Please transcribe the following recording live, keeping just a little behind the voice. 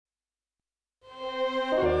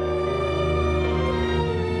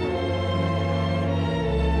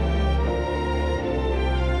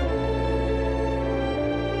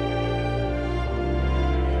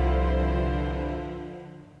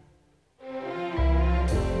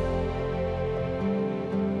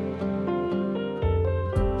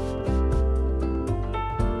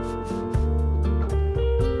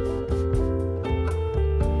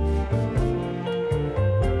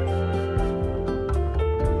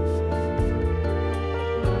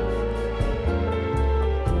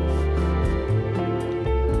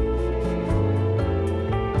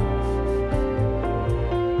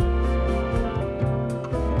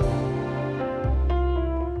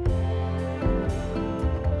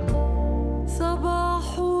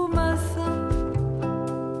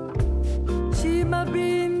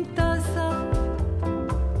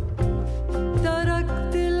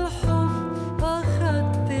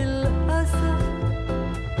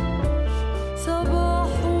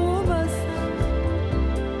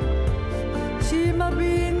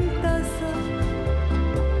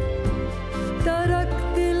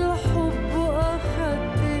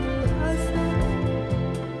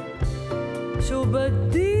شو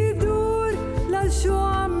بدي دور لشو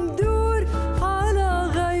عم دور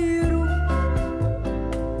على غيره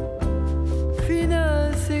في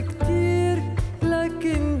ناس كتير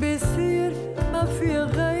لكن بصير ما في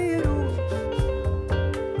غيره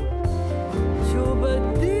شو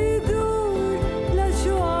بدي دور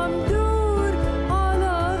لشو عم دور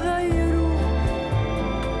على غيره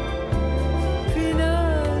في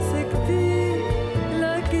ناس كتير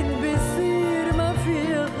لكن بصير ما في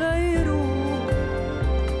غيره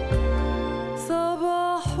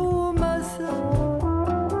صباح ومساء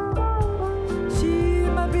شي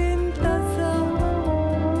ما بينتسى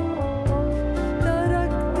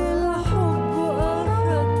تركت الحب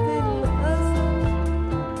وأخذت الأسى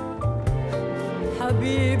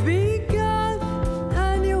حبيبي كان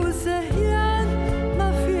هاني وسهيان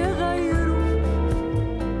ما في غيره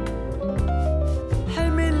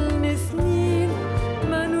حملني سنين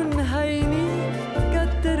ما ننهيني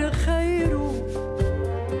كتر خيره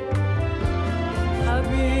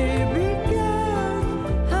حبيبي كان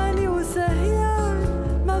هاني وسهيان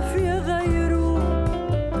ما في غيره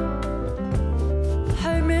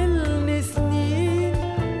حملني سنين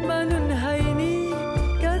ما ننهيني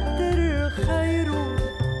كتر خيره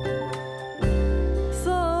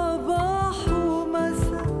صباح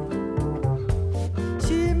ومساء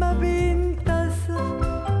شي ما بينتسى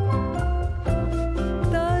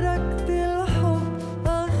تركت الحب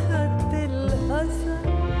أخذت الأسى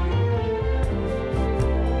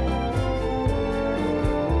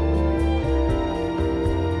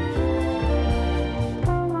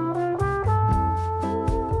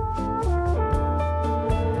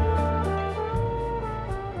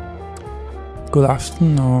God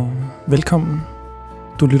aften og velkommen.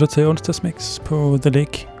 Du lytter til Onsdagsmix på The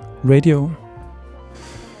Lake Radio.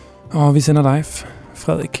 Og vi sender live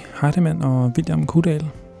Frederik Heidemann og William Kudal.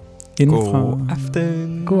 God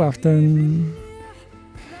aften. God aften.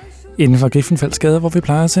 Inden for Griffenfeldsgade, hvor vi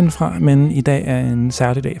plejer at sende fra. Men i dag er en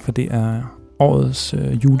særlig dag, for det er årets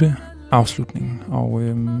juleafslutning. Og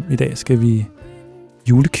i dag skal vi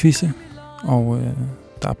julequizze. Og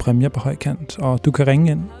der er præmier på højkant. Og du kan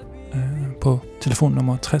ringe ind på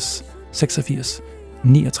telefonnummer 60 86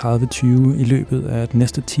 39 20 i løbet af den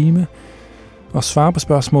næste time og svare på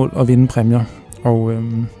spørgsmål og vinde præmier. Og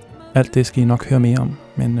alt det skal I nok høre mere om.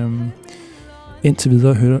 Men indtil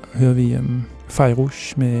videre hører vi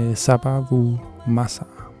Fairuz med Sabah Wu Masaa.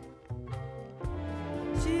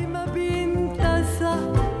 شي ما بينتسى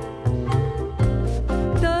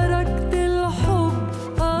تركت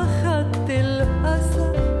الحب أخذت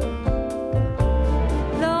الأسى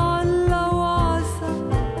لعل وعسى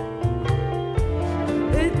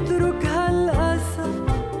اترك هالأسى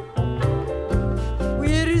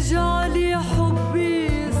ويرجع لي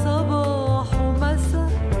حبي صباح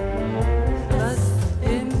ومساء بس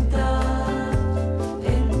انت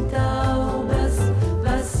وبس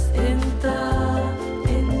بس انت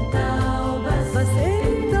وبس بس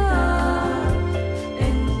انت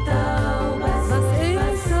وبس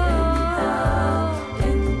بس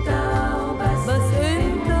انت وبس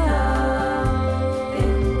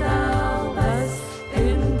بس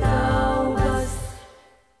انت وبس.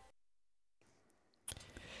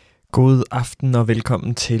 God aften og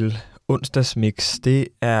velkommen til Onsdagsmix. Det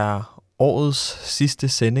er årets sidste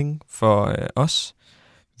sending for os.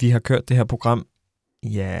 Vi har kørt det her program,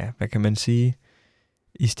 ja, hvad kan man sige,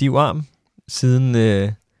 i stiv arm siden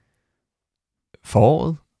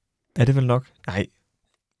foråret. Er det vel nok? Nej.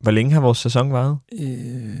 Hvor længe har vores sæson varet?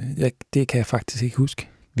 Det kan jeg faktisk ikke huske.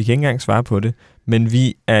 Vi kan ikke engang svare på det, men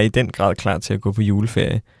vi er i den grad klar til at gå på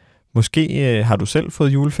juleferie. Måske har du selv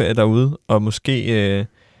fået juleferie derude, og måske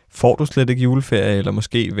får du slet ikke juleferie, eller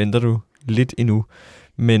måske venter du lidt endnu.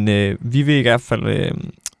 Men vi vil i hvert fald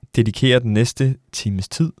dedikere den næste times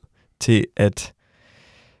tid til at,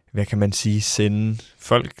 hvad kan man sige, sende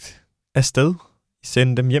folk afsted.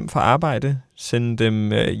 Sende dem hjem fra arbejde, sende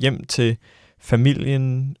dem hjem til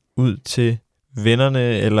familien, ud til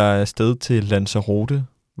vennerne, eller afsted til Lanzarote,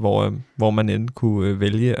 hvor man end kunne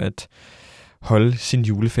vælge at holde sin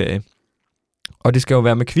juleferie. Og det skal jo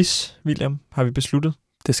være med quiz, William, har vi besluttet.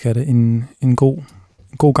 Det skal det. En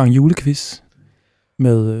god gang julequiz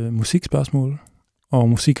med musikspørgsmål og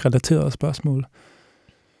musikrelaterede spørgsmål.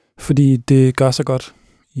 Fordi det gør så godt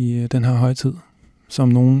i den her højtid, som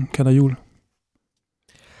nogen kalder jul.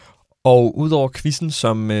 Og udover quizzen,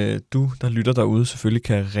 som du, der lytter derude, selvfølgelig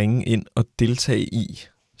kan ringe ind og deltage i,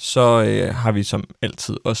 så har vi som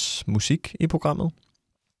altid også musik i programmet.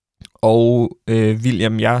 Og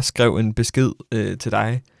William, jeg skrev en besked til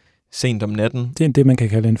dig sent om natten. Det er det, man kan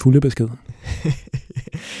kalde en fulde besked.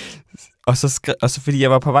 og så fordi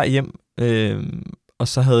jeg var på vej hjem, og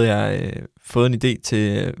så havde jeg fået en idé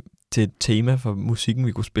til et tema for musikken,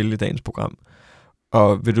 vi kunne spille i dagens program.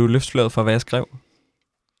 Og vil du løfte sløret for, hvad jeg skrev?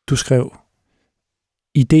 Du skrev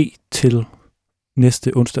idé til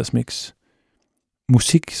næste onsdagsmix.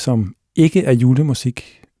 Musik, som ikke er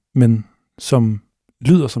julemusik, men som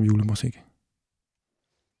lyder som julemusik.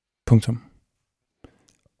 Punktum.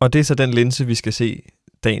 Og det er så den linse, vi skal se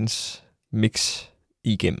dagens mix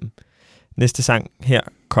igennem. Næste sang her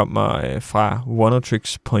kommer fra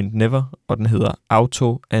Oneotrixpointnever, og den hedder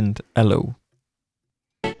Auto and Allo.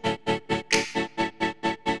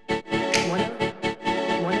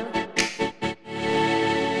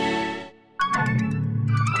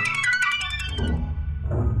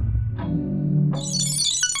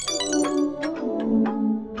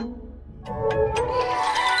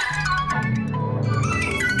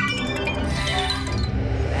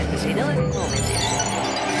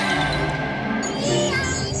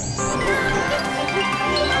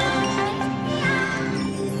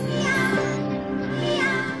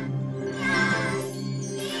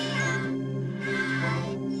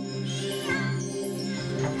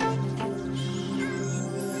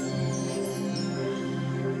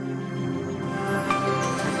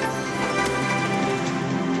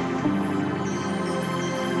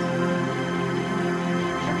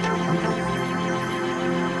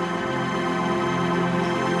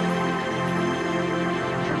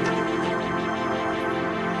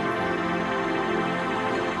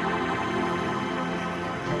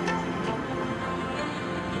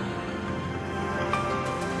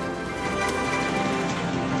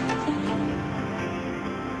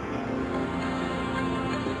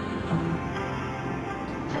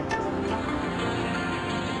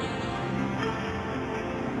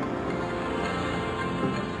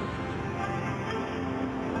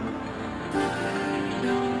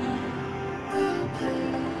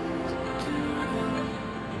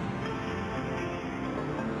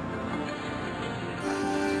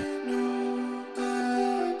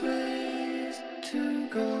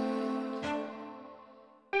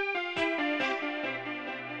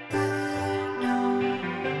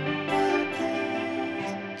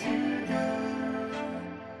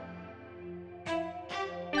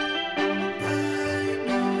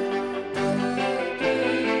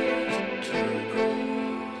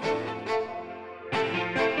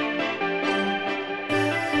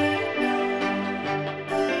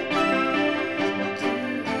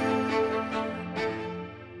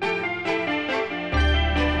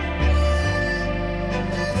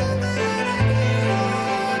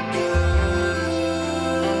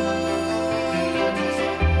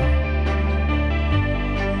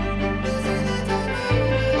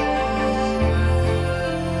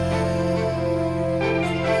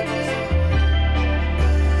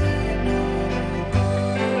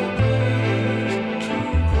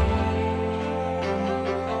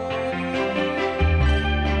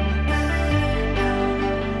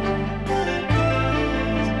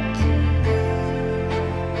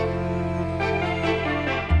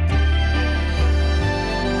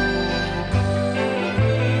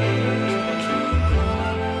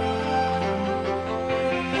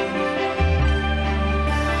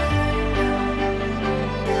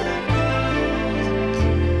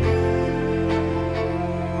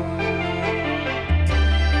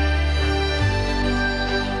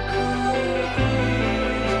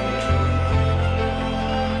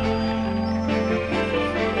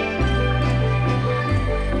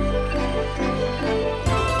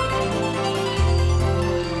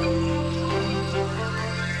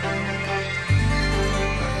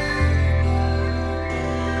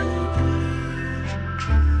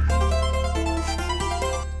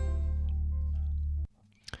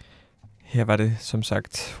 Her var det som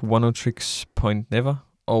sagt Oneotrixpointnever,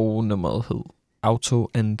 og nummeret hed Auto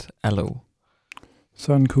and Allo.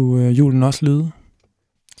 Sådan kunne julen også lyde.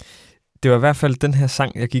 Det var i hvert fald den her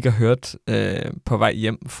sang, jeg gik og hørte på vej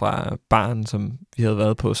hjem fra baren, som vi havde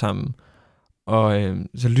været på sammen. Og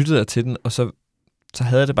så lyttede jeg til den, og så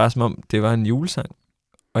havde jeg det bare som om, det var en julesang.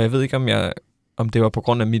 Og jeg ved ikke, om det var på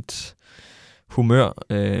grund af mit humør.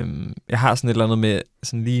 Jeg har sådan et eller andet med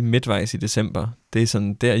sådan lige midtvejs i december. Det er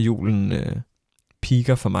sådan der julen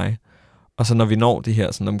peaker for mig. Og så når vi når det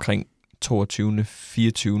her sådan omkring 22.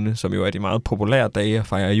 24. som jo er de meget populære dage at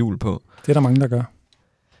fejre jul på. Det er der mange, der gør.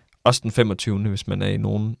 Også den 25. hvis man er i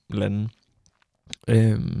nogle lande.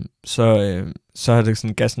 Så er det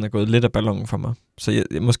sådan, gassen er gået lidt af ballonen for mig. Så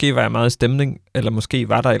måske var jeg meget i stemning, eller måske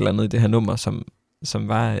var der et eller andet i det her nummer, som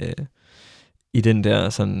var i den der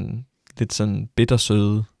sådan lidt sådan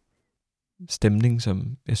bittersøde stemning,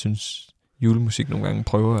 som jeg synes julemusik nogle gange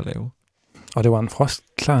prøver at lave. Og det var en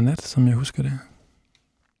frostklar nat, som jeg husker det.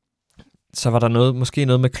 Så var der måske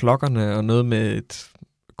noget med klokkerne, og noget med et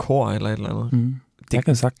kor eller et eller andet. Jeg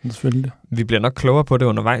kan sagtens følge det. Vi bliver nok klogere på det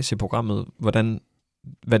undervejs i programmet,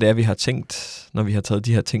 hvad det er, vi har tænkt, når vi har taget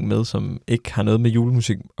de her ting med, som ikke har noget med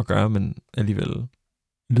julemusik at gøre, men alligevel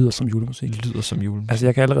Lyder som julemusik. Altså,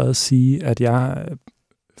 jeg kan allerede sige, at jeg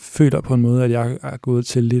føler på en måde, at jeg er gået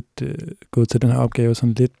til den her opgave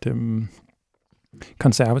sådan lidt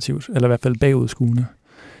konservativt, eller i hvert fald bagudskuende.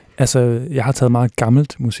 Altså, jeg har taget meget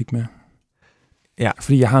gammelt musik med. Ja.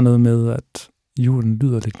 Fordi jeg har noget med, at julen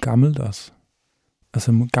lyder lidt gammelt også.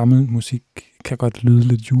 Altså, gammel musik kan godt lyde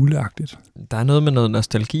lidt juleagtigt. Der er noget med noget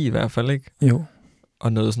nostalgi i hvert fald, ikke? Jo.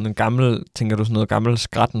 Og noget sådan en gammel, tænker du sådan noget gammel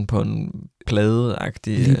skratten på en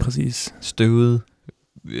plade-agtig, lige præcis. Støvet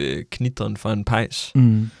knitren fra en pejs.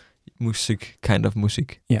 Musik, kind of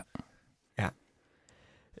musik. Ja.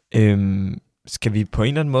 Skal vi på en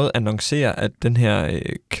eller anden måde annoncere, at den her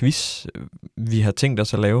quiz, vi har tænkt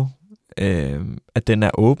os at lave, at den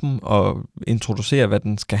er åben, og introducere, hvad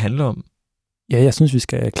den skal handle om? Ja, jeg synes, vi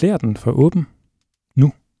skal erklære den for åben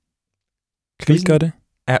nu. Skal vi gøre det?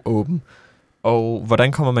 Er åben. Og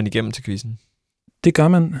hvordan kommer man igennem til quizzen? Det gør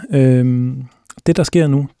man. Det, der sker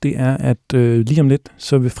nu, det er, at lige om lidt,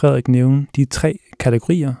 så vil Frederik nævne de 3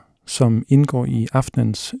 kategorier, som indgår i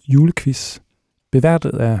aftenens julequiz,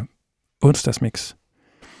 beværtet af Onsdagsmix.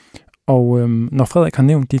 Og når Frederik har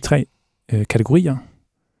nævnt de 3 kategorier,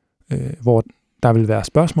 hvor der vil være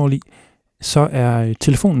spørgsmål i, så er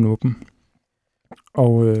telefonen åben.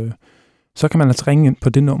 Og så kan man altså ringe ind på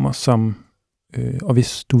det nummer, som, og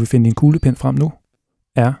hvis du vil finde en kuglepen frem nu,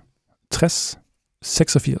 er 60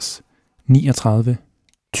 86 39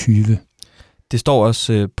 20. Det står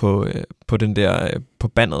også på den der på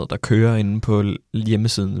banneret, der kører inde på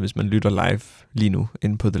hjemmesiden, hvis man lytter live lige nu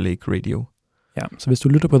inde på The Lake Radio. Ja, så hvis du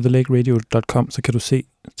lytter på thelakeradio.com, så kan du se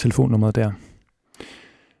telefonnummeret der.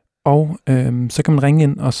 Og så kan man ringe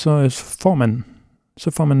ind, og så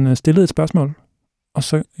får man stillet et spørgsmål, og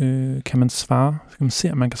så kan man svare. Så kan man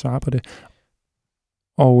se, om man kan svare på det.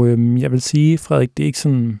 Og jeg vil sige, Frederik, det er ikke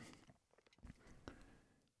sådan...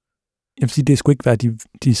 Jeg vil sige, det skulle ikke være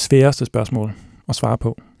de sværeste spørgsmål at svare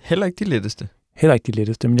på. Heller ikke de letteste. Heller ikke de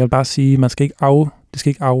letteste, men jeg vil bare sige, det skal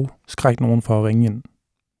ikke afskrække nogen for at ringe ind.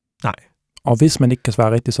 Nej. Og hvis man ikke kan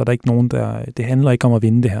svare rigtigt, så er der ikke nogen, det handler ikke om at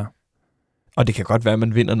vinde det her. Og det kan godt være, at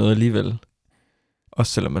man vinder noget alligevel.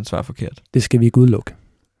 Også selvom man svarer forkert. Det skal vi ikke udelukke.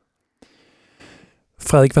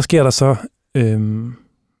 Frederik, hvad sker der så,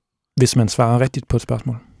 hvis man svarer rigtigt på et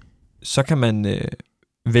spørgsmål? Så kan man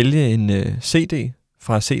vælge en CD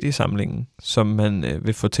fra CD-samlingen, som man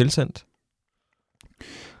vil få tilsendt.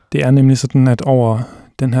 Det er nemlig sådan, at over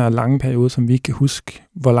den her lange periode, som vi ikke kan huske,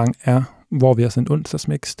 hvor lang er, hvor vi har sendt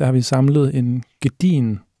Onsdagsmix, der har vi samlet en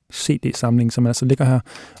gedigen CD-samling, som altså ligger her.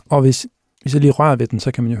 Og hvis jeg lige rører ved den,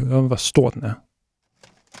 så kan man jo høre, hvor stor den er.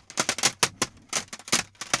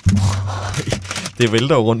 Det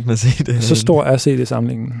vælter jo rundt med CD. Så stor er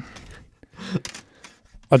CD-samlingen.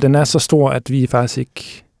 Og den er så stor, at vi faktisk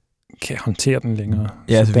ikke kan håndtere den længere.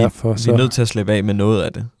 Ja, altså vi er nødt til at slippe af med noget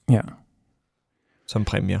af det. Ja. Som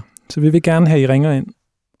præmier. Så vi vil gerne have, I ringer ind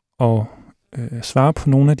og svare på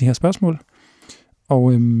nogle af de her spørgsmål.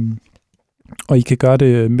 Og I kan gøre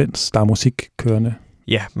det, mens der er musik kørende.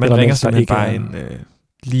 Ja, man ringer simpelthen bare ind,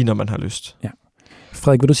 lige når man har lyst. Ja.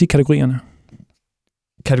 Frederik, vil du sige kategorierne?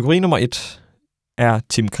 Kategori nummer 1 er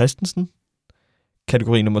Tim Christensen.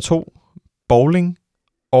 Kategori nummer 2, bowling.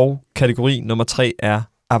 Og kategori nummer 3 er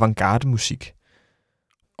avantgarde musik.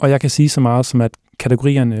 Og jeg kan sige så meget som, at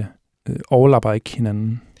kategorierne overlapper ikke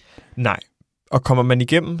hinanden. Nej. Og kommer man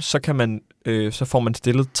igennem, så får man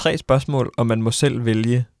stillet 3 spørgsmål, og man må selv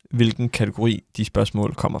vælge, hvilken kategori de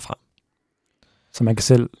spørgsmål kommer fra. Så man kan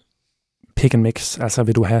selv pick and mix. Altså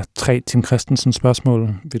vil du have 3 Tim Christensen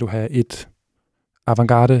spørgsmål? Vil du have et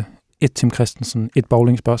avantgarde, et Tim Christensen, et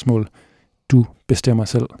bowling spørgsmål? Du bestemmer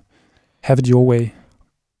selv. Have it your way.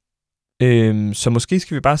 Så måske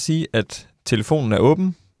skal vi bare sige, at telefonen er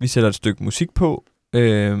åben. Vi sætter et stykke musik på.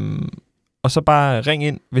 Og så bare ring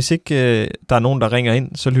ind. Hvis ikke der er nogen, der ringer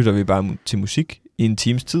ind, så lytter vi bare til musik i en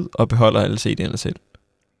times tid og beholder alle CD'erne selv.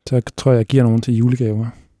 Så tror jeg giver nogen til julegaver.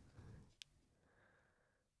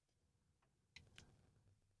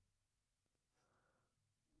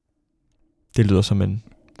 Det lyder som en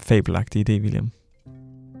fabelagtig idé, William.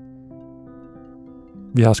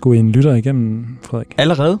 Vi har sgu en lytter igennem, Frederik.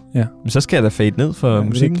 Allerede? Ja. Men så skal jeg da fade ned for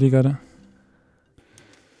musikken. Lige gør det.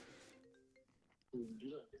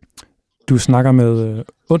 Du snakker med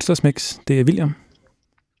Onsdagsmix. Det er William.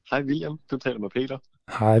 Hej William, du taler med Peter.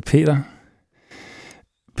 Hej Peter.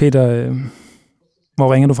 Peter,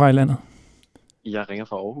 hvor ringer du fra i landet? Jeg ringer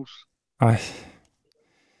fra Aarhus. Ej.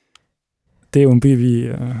 Det er jo en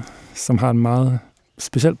by, som har en meget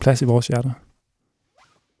speciel plads i vores hjerter.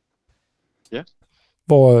 Ja.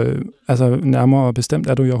 Hvor, nærmere bestemt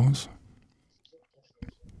er du i Aarhus?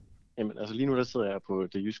 Jamen, altså lige nu der sidder jeg på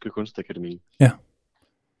det jyske kunstakademi. Ja.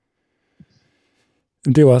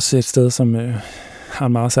 Det er jo også et sted, som har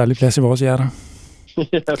en meget særlig plads i vores hjerter.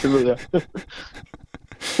 Ja, det ved jeg.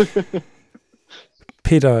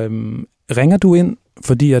 Peter, ringer du ind,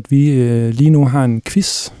 fordi at vi lige nu har en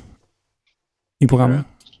quiz i programmet? Ja.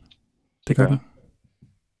 Det gør du.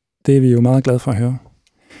 Det er vi jo meget glade for at høre.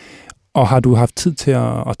 Og har du haft tid til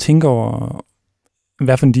at tænke over,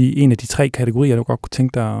 hvad for en af de 3 kategorier, du godt kunne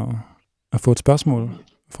tænke dig at få et spørgsmål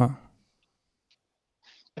fra?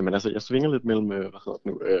 Jamen altså, jeg svinger lidt mellem,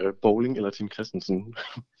 bowling eller Tim Christensen.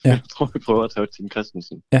 Ja. Jeg tror, vi prøver at tage Tim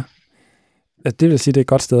Christensen. Ja. Altså, det vil sige, det er et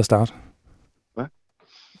godt sted at starte. Hvad?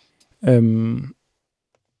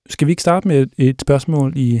 Skal vi ikke starte med et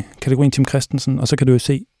spørgsmål i kategorien Tim Christensen, og så kan du jo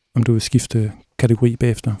se, om du vil skifte kategori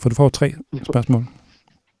bagefter, for du får 3 spørgsmål.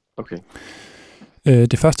 Okay.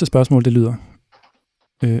 Det første spørgsmål, det lyder.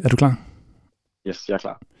 Er du klar? Yes, jeg er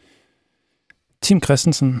klar. Tim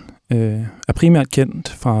Christensen er primært kendt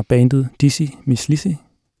fra bandet Dizzy Miss Lizzy,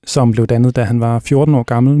 som blev dannet, da han var 14 år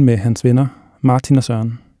gammel med hans venner Martin og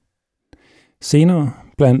Søren. Senere,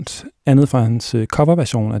 blandt andet fra hans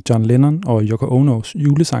coverversion af John Lennon og Yoko Onos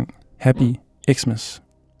julesang Happy Xmas.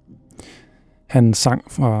 Han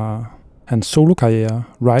sang fra hans solokarriere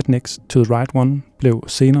Right Next to the Right One blev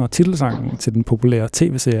senere titelsangen til den populære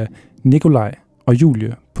tv-serie Nikolaj og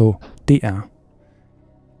Julie på DR.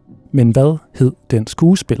 Men hvad hed den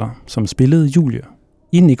skuespiller, som spillede Julie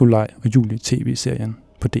i Nikolaj og Julie tv-serien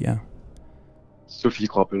på DR? Sofie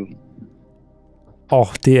Gråbøl.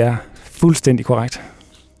 Det er fuldstændig korrekt.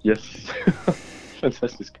 Yes.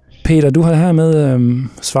 Fantastisk. Peter, du har hermed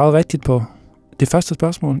svaret rigtigt på det første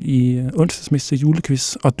spørgsmål i Onsdagsmix til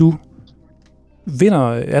julequiz, og du vinder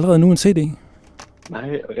allerede nu en CD.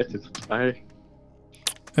 Nej, rigtigt. Nej.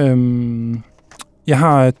 Jeg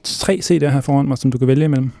har 3 CD'er her foran mig, som du kan vælge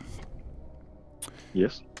imellem.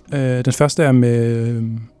 Yes. Den første er med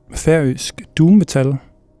færøsk doom metal,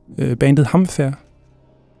 bandet Hamfer.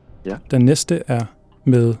 Ja. Den næste er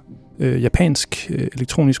med japansk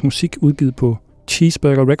elektronisk musik udgivet på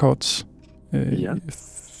Cheeseburger Records. Ja.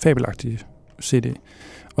 Fabelagtig CD.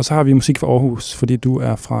 Og så har vi musik fra Aarhus, fordi du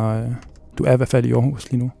er i hvert fald i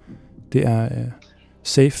Aarhus lige nu. Det er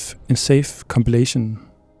en Safe Compilation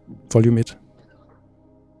Volume 1.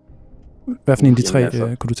 Hvad for en af de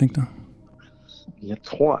 3 kunne du tænke dig? Jeg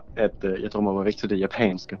tror, at jeg drømmer mig væk til det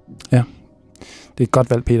japanske. Ja, det er et godt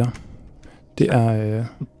valg, Peter. Det er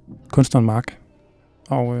kunstneren Mark.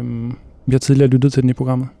 Og vi har tidligere lyttet til den i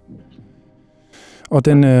programmet. Og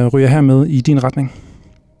den ryger her med i din retning.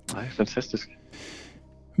 Nej, fantastisk.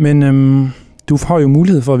 Men du har jo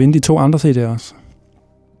mulighed for at vinde de 2 andre CD'er også.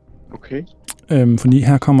 Okay. Fordi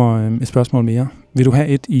her kommer et spørgsmål mere. Vil du have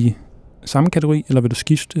et i samme kategori, eller vil du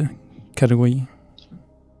skifte kategori?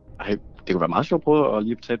 Ej, det kunne være meget sjovt at prøve at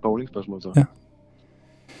lige tage et bowling-spørgsmål så. Ja.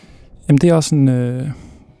 Jamen, det er også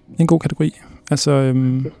en god kategori. Altså,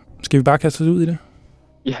 skal vi bare kaste os ud i det?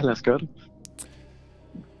 Ja, lad os gøre det.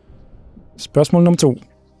 Spørgsmål nummer 2.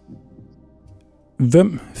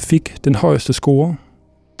 Hvem fik den højeste score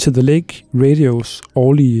til The Lake Radios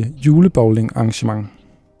årlige julebowling arrangement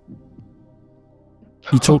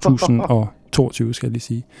i 2022, skal jeg lige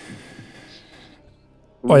sige.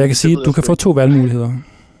 Og jeg kan sige, at du kan få 2 valgmuligheder.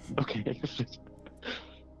 Okay.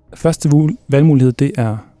 Første valgmulighed, det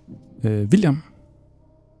er William.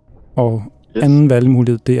 Og anden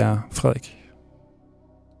valgmulighed, det er Frederik.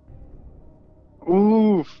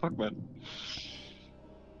 Fuck, mand.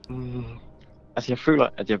 Altså, jeg føler,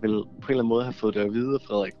 at jeg vil på en eller anden måde have fået det at vide,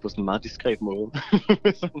 Frederik, på sådan en meget diskret måde.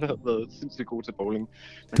 Så han har været sindssygt god til bowling.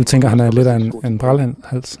 Du tænker, han er lidt af en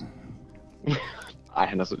brælhals? Ej,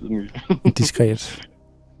 han er så ydmyg. Diskret.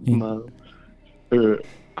 Meget.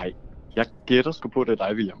 Jeg gætter sgu på, det er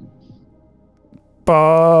dig, William.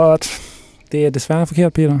 But det er desværre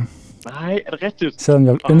forkert, Peter. Nej, er det rigtigt? Selvom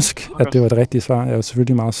jeg ville ønske, at det var det rigtige svar. Jeg er jo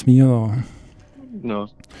selvfølgelig meget smiret over. Nå.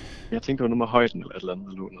 Jeg tænkte, det var noget med højden eller et eller andet,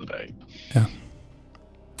 der lå noget der i. Ja.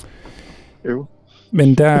 Jo.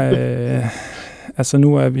 Men der, altså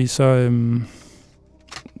nu er vi så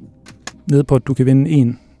nede på, at du kan vinde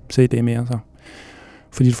en CD mere, så.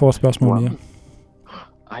 Fordi du får et spørgsmål mere.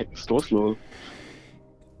 Ej, storslået.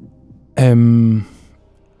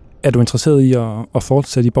 Er du interesseret i at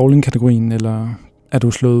fortsætte i bowling-kategorien, eller er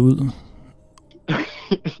du slået ud?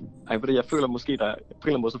 Ej, fordi jeg føler måske, på en eller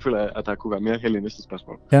anden måde, så føler jeg, at der kunne være mere held i næste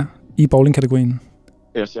spørgsmål. Ja, i bowling-kategorien?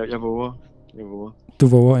 Yes, jeg våger. Du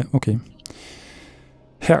våger, okay.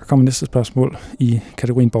 Her kommer næste spørgsmål i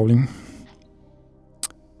kategorien bowling.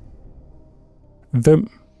 Hvem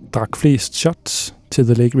drak flest shots til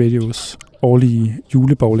The Lake Radios årlige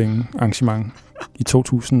julebowling arrangement i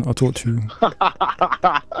 2022?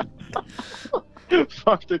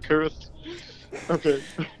 Fuck, det er cursed. Okay.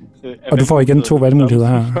 Og du får igen 2 valgmuligheder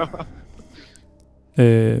her.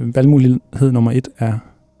 Valgmulighed nummer 1 er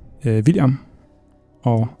William,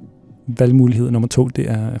 og valgmulighed nummer 2, det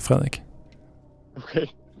er Frederik. Okay.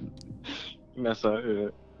 Men altså,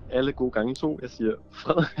 alle gode gange 2, jeg siger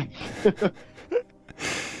Frederik.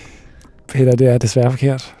 Peter, det er desværre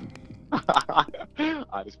forkert.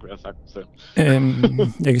 Ej, det skulle jeg have sagt selv.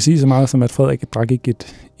 Jeg kan sige så meget som, at Frederik drak ikke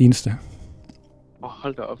et eneste.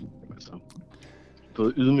 Hold da op. Altså,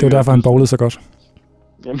 både ydmyg. Det var derfor, han bowlede så godt.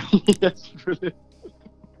 Jamen, ja, selvfølgelig.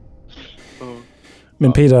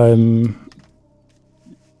 Men Peter,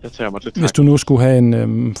 jeg tager mig til tak. hvis du nu skulle have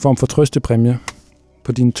en form for trøstepræmie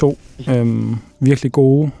på dine 2 virkelig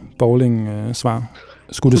gode bowling-svar,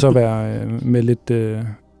 skulle det så være med lidt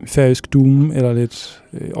færøsk doom eller lidt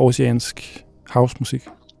oceansk housemusik?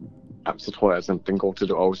 Jamen, så tror jeg, at den går til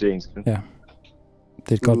det oceanske. Ja,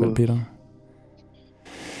 det er et godt valg, Peter.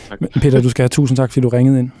 Tak. Men Peter, du skal have 1000 tak, fordi du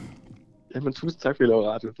ringede ind. Jamen, tusind tak, fordi I lavede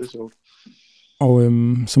radio. Det er sjovt. Og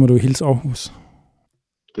så må du hilse Aarhus.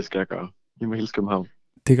 Det skal jeg gøre. I må hilse København.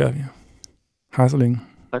 Det gør vi. Hej så længe.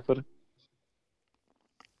 Tak for det.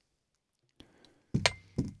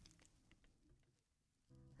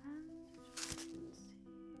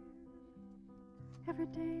 Every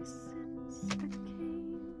day since I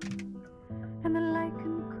came, and the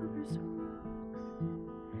lichen covers rocks,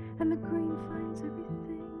 and the green finds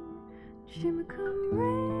everything. Jimmy come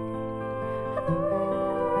rain,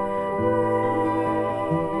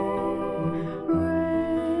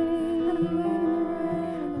 and the rain.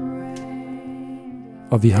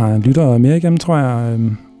 Og vi har lyttere mere igennem, tror jeg.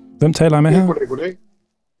 Hvem taler jeg med her? Goddag.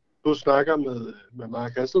 Du snakker med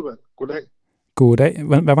Mark Hasselvald. Goddag. Goddag.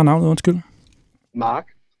 Hvad var navnet, undskyld? Mark.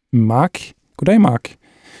 Mark. Goddag, Mark.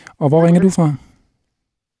 Og hvor ringer du fra?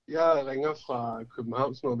 Jeg ringer fra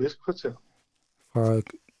Københavns Nordvestkvarter.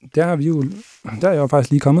 Der er jeg jo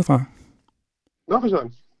faktisk lige kommet fra. Nå, for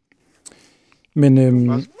sådan. Men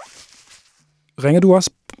ringer du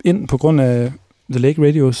også ind på grund af The Lake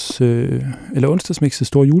Radios eller Onsdagsmix'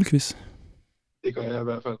 store julequiz? Det gør jeg i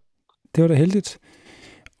hvert fald. Det var da heldigt.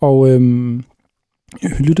 Og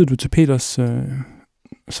lyttede du til Peters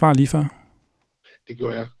svar lige før? Det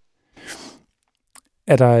gjorde jeg.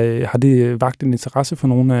 Har det vakt en interesse for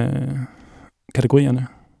nogle af kategorierne?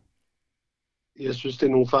 Jeg synes, det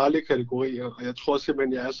er nogle farlige kategorier, og jeg tror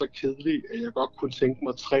simpelthen, jeg er så kedelig, at jeg godt kunne tænke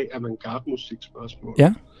mig 3 avantgarde-musikspørgsmål.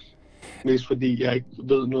 Ja. Mest fordi jeg ikke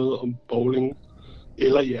ved noget om bowling,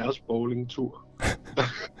 eller jeres bowlingtur.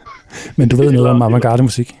 Men du ved noget om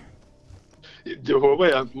avantgarde-musik? Det håber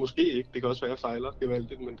jeg måske ikke. Det kan også være, jeg fejler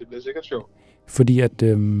gevaldigt, men det bliver sikkert sjovt. Fordi at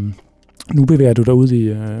nu bevæger du dig ud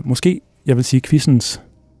i, måske, jeg vil sige, quizens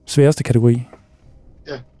sværeste kategori.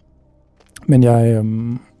 Ja. Men jeg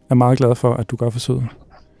er meget glad for, at du gør forsøget.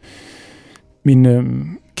 Min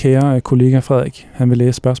kære kollega Frederik, han vil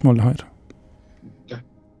læse spørgsmålet højt. Ja.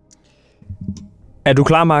 Er du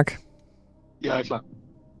klar, Mark? Jeg er klar.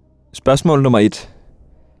 Spørgsmål nummer 1.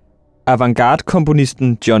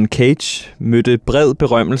 Avantgarde-komponisten John Cage mødte bred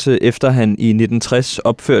berømmelse, efter han i 1960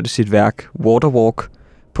 opførte sit værk Waterwalk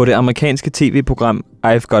på det amerikanske tv-program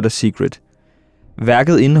I've Got a Secret.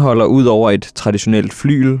 Værket indeholder ud over et traditionelt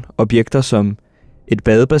flygel objekter som et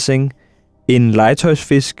badebassin, en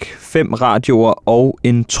legetøjsfisk, 5 radioer og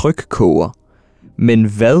en trykkoger. Men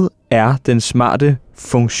hvad er den smarte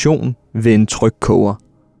funktion ved en trykkoger?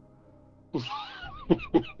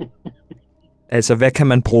 Altså, hvad kan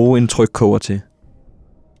man bruge en trykkoger til?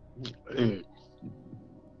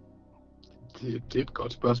 Det er et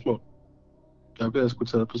godt spørgsmål. Der bliver jeg sgu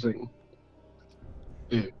taget på sengen.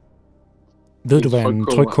 Ved du, hvad en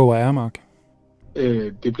trykkoger er, Mark?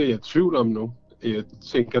 Det bliver jeg i tvivl om nu. Jeg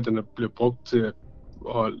tænker, at den bliver brugt til at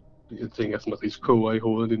holde... Jeg tænker sådan en riskoger i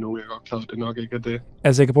hovedet lige nu. Jeg er godt klar, det nok ikke er det.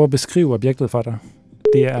 Altså, jeg kan prøve at beskrive objektet for dig.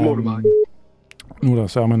 Det er... Må du, Mark. Nu er der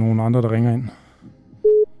så med nogle andre, der ringer ind.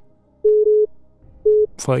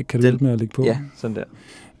 Frederik, kan du hjælpe med at lægge på? Ja, sådan der.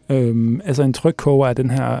 Altså, en trykkoger er den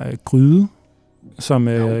her gryde, som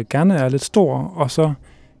gerne er lidt stor, og så,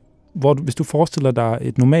 hvis du forestiller dig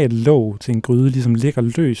et normalt låg til en gryde, ligesom ligger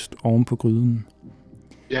løst oven på gryden,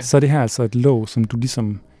 så er det her altså et låg, som du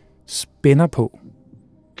ligesom spænder på,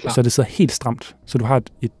 så det sidder helt stramt, så du har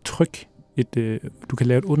et tryk, du kan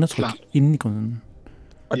lave et undertryk inde i gryden.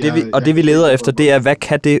 Og det vi leder efter, det er, hvad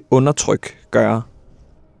kan det undertryk gøre?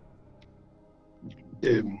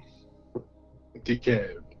 De kan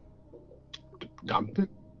dampe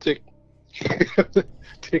ting.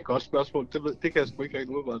 Det er et godt spørgsmål. Det kan jeg sgu ikke rigtig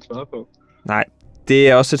umiddelbart svare på. Nej, det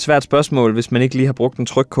er også et svært spørgsmål, hvis man ikke lige har brugt en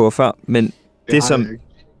trykkoger før, men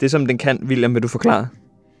det som den kan, William, vil du forklare?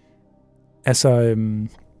 Altså,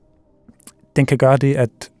 den kan gøre det,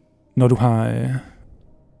 at når du har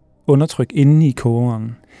undertryk inde i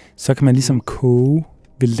kogeren, så kan man ligesom koge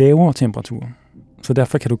ved lavere temperatur. Så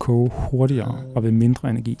derfor kan du koge hurtigere og ved mindre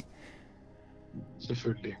energi.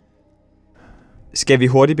 Selvfølgelig. Skal vi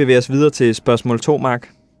hurtigt bevæge os videre til spørgsmål 2,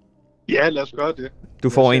 Mark? Ja, lad os gøre det. Du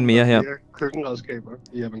får en mere her. Køkkenredskaber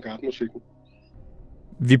i avantgarde-musikken.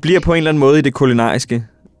 Vi bliver på en eller anden måde i det kulinariske.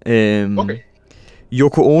 Okay.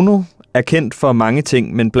 Yoko Ono er kendt for mange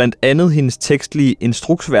ting, men blandt andet hendes tekstlige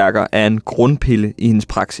instruksværker er en grundpille i hendes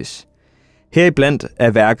praksis. Heriblandt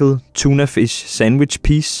er værket Tuna Fish Sandwich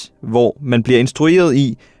Piece, hvor man bliver instrueret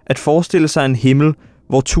i at forestille sig en himmel,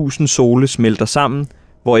 hvor 1000 sole smelter sammen,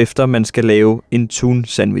 hvorefter man skal lave en tun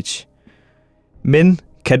sandwich. Men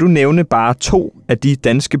kan du nævne bare 2 af de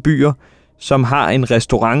danske byer, som har en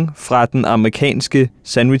restaurant fra den amerikanske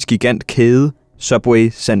sandwichgigant kæde Subway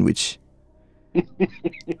Sandwich?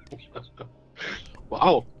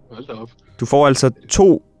 Wow, hold da op. Du får altså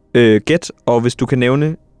 2 gæt, og hvis du kan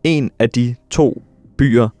nævne en af de 2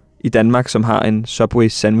 byer i Danmark, som har en Subway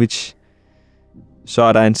Sandwich, så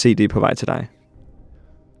er der en CD på vej til dig.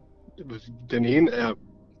 Den ene er,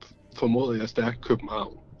 formodet jeg, stærkt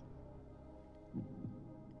København.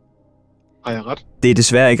 Har jeg ret? Det er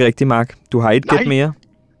desværre ikke rigtigt, Mark. Du har et gæt mere.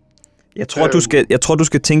 Jeg tror, du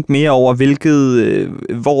skal tænke mere over,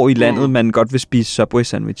 hvor i landet man godt vil spise Subway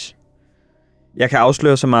Sandwich. Jeg kan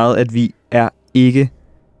afsløre så meget, at vi er ikke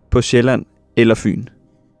på Sjælland eller Fyn.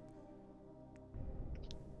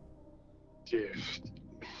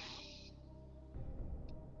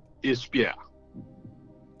 Esbjerg.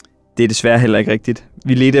 Det er desværre heller ikke rigtigt.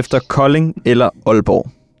 Vi ledte efter Kolding eller Aalborg.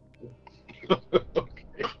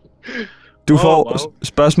 Du får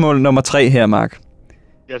spørgsmål nummer 3 her, Mark.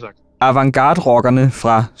 Ja, tak. Avantgarde-rockerne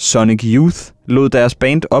fra Sonic Youth lod deres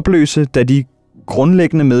band opløse, da de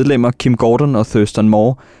grundlæggende medlemmer Kim Gordon og Thurston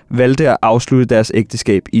Moore valgte at afslutte deres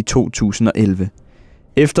ægteskab i 2011.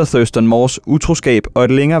 Efter Thurston Moores utroskab og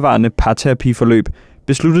et længerevarende parterapiforløb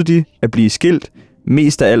besluttede de at blive skilt,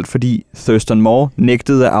 mest af alt fordi Thurston Moore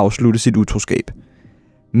nægtede at afslutte sit utroskab.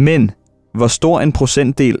 Men hvor stor en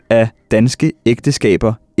procentdel af danske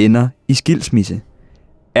ægteskaber ender i skilsmisse?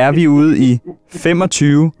 Er vi ude i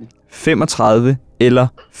 25, 35 eller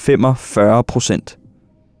 45%?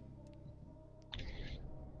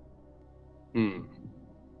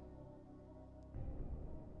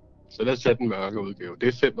 Så lad os tage den mørke udgave.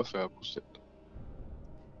 Det er 45%.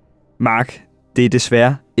 Mark, det er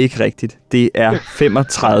desværre ikke rigtigt. Det er 35%.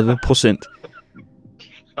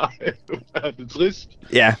 Nej, er det trist?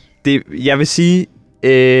 Ja, jeg vil sige,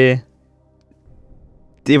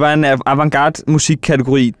 det var en avantgarde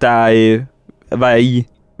musikkategori, der var i,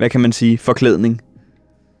 hvad kan man sige, forklædning.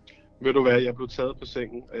 Ved du hvad, jeg blev taget på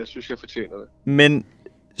sengen, og jeg synes, jeg fortjener det. Men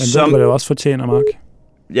ved du, hvad det også fortjener, Mark?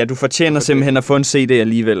 Ja, du fortjener simpelthen at få en CD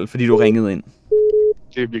alligevel, fordi du ringede ind.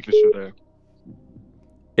 Det er virkelig sødt af jer.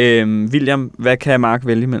 William, hvad kan Mark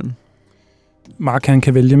vælge mellem? Mark, han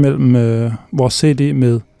kan vælge mellem vores CD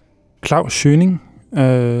med Claus Schöning,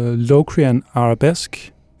 Locrian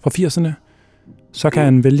Arabesk fra 80'erne. Så kan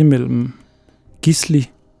han vælge mellem Gisli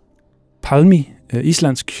Palmi,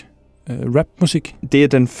 islandsk rapmusik. Det er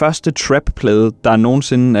den første trap-plade, der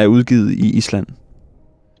nogensinde er udgivet i Island.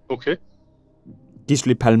 Okay.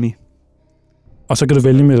 Gisli Palmi. Og så kan du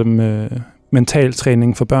vælge mellem mental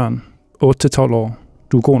træning for børn, 8-12 år.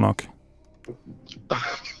 Du er god nok.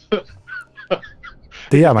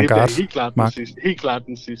 Det er avantgarde. Det er helt klart den sidste. Helt klart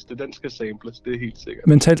den sidste. Den skal samples, det er helt sikkert.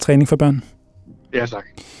 Mental træning for børn? Ja, tak.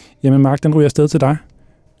 Jamen Mark, den ryger afsted til dig.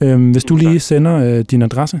 Hvis du lige sender din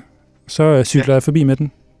adresse, så cykler jeg forbi med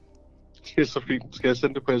den. Det er så fint. Skal jeg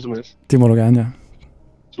sende det på sms? Det må du gerne, ja.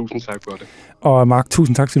 Tusind tak for det. Og Mark,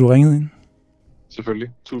 tusind tak, fordi du ringede ind. Selvfølgelig.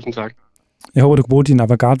 Tusind tak. Jeg håber, du kan bruge din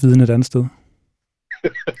avantgarde-viden et andet sted.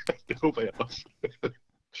 Det håber jeg også.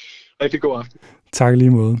 Rigtig god aften. Tak lige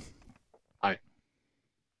måde. Hej.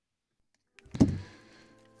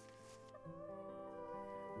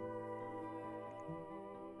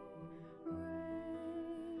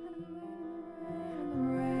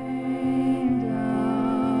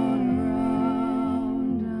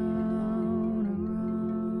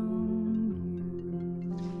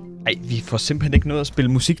 Ej, vi får simpelthen ikke noget at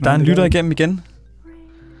spille musik. Der er en lytter igennem igen.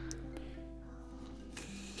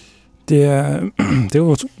 Det er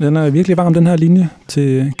jo, den er virkelig varm, den her linje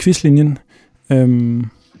til quizlinjen.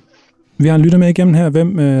 Vi har en lytter med igennem her.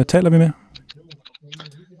 Hvem taler vi med?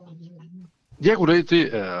 Ja, goddag.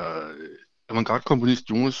 Det er avantgarde-komponist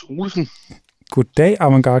Jonas Olsen. Goddag,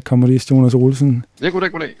 avantgarde-komponist Jonas Olsen. Ja,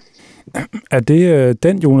 goddag. Er det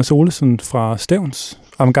den Jonas Olsen fra Stevns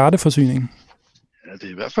avantgarde-forsyning? Ja, det er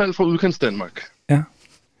i hvert fald fra udkants Danmark. Ja.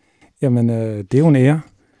 Jamen, det er jo en ære.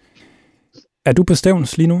 Er du på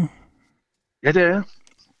Stevns lige nu? Ja, det er jeg.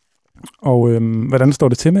 Og hvordan står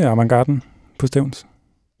det til med avantgarden på Stevns?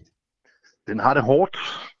 Den har det hårdt.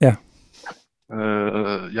 Ja.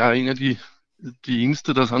 Jeg er en af de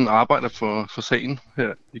eneste, der sådan arbejder for sagen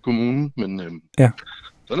her i kommunen, men ja.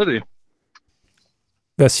 Sådan er det.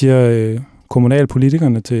 Hvad siger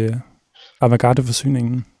kommunalpolitikerne til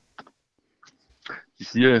avantgarde-forsyningen? De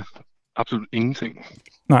siger absolut ingenting.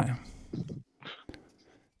 Nej.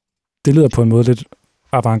 Det lyder på en måde lidt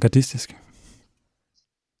avantgardistisk.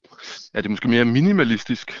 Ja, det er måske mere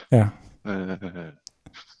minimalistisk. Ja.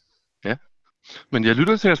 Ja. Men jeg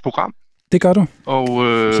lytter til jeres program. Det gør du. Og,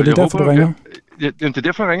 så det er derfor, du ringer? Det er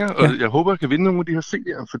derfor, jeg ringer, og jeg håber, jeg kan vinde nogle af de her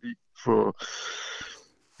CD'er, fordi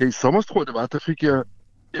i sommer, tror jeg det var, der fik jeg,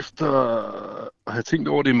 efter at have tænkt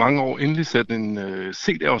over det i mange år, endelig sat en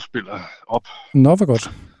CD-afspiller op. Nå, hvor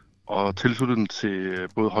godt. Og tilsluttet den til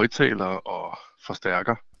både højtaler og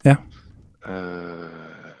forstærker. Ja.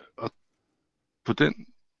 Og på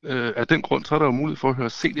af den grund, så er der jo mulighed for at høre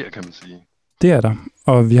CD'er, kan man sige. Det er der,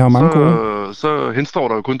 og vi har mange gode. Så henstår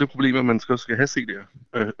der jo kun det problem, at man skal have CD'er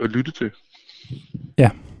at lytte til. Ja,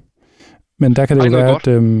 men der kan det jo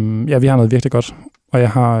være, at vi har noget virkelig godt. Og jeg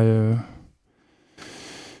har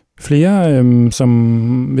flere,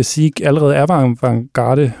 som hvis I ikke allerede er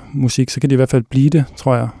avantgarde musik, så kan de i hvert fald blive det,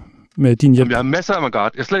 tror jeg, med din hjælp. Jeg har masser af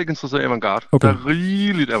avantgarde. Jeg er slet ikke interesseret i avantgarde. Okay. Der er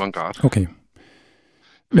rigeligt avantgarde. Okay.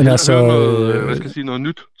 Men altså noget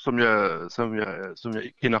nyt, som jeg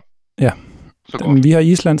ikke kender. Ja. Vi har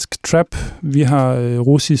islandsk trap, vi har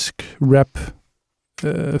russisk rap,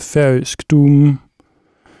 færøsk doom.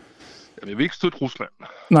 Jeg vil ikke støtte Rusland.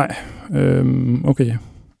 Nej, okay.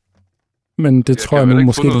 Men det tror jeg nu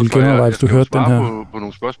måske, du vil genoverveje, hvis du hørte den her. Jeg kan på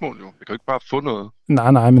nogle spørgsmål, jo. Jeg kan jo ikke bare få noget.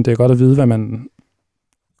 Nej, men det er godt at vide, hvad man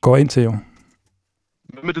går ind til, jo.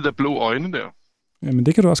 Hvad med det der blå øjne der? Jamen,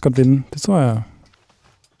 det kan du også godt vinde. Det tror jeg.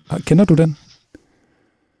 Kender du den?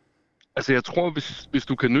 Altså, jeg tror, hvis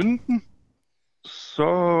du kan nynne den, så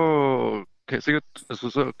kan jeg sikkert, altså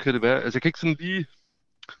så kan det være, altså jeg kan ikke sådan lige...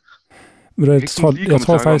 Jeg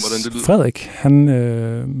tror faktisk, Frederik, han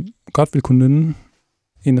godt vil kunne nynne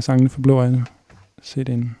en af sangene for blå øjne.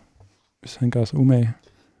 CD'en, hvis han gør sig umage.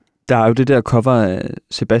 Der er jo det der cover af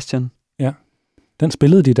Sebastian. Ja, den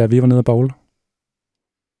spillede de, da vi var nede at bowle.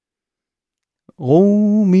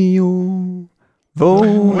 Romeo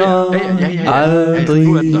vågner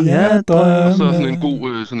aldrig at drømme. Og så sådan en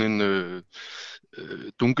god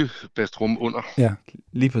dunkebassdrum under. Ja,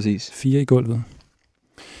 lige præcis. 4 i gulvet.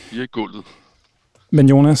 4 i gulvet. Men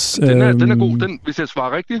Jonas... Den er god. Hvis jeg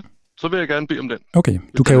svarer rigtigt, så vil jeg gerne bede om den. Okay,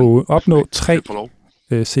 du kan jo opnå 3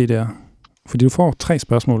 CD'er, fordi du får 3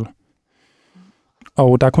 spørgsmål.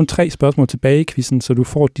 Og der er kun 3 spørgsmål tilbage i quizzen, så du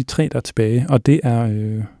får de 3, der er tilbage. Og det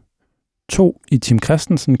er 2 i Tim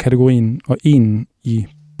Christensen-kategorien og 1 i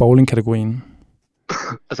bowling-kategorien.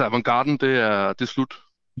 Altså avantgarden, det er slut.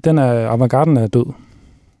 Avantgarden er død.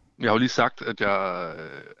 Jeg har jo lige sagt, at jeg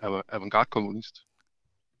er avantgarde-kommunist.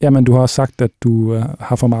 Jamen, du har også sagt, at du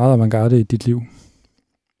har for meget avantgarde i dit liv.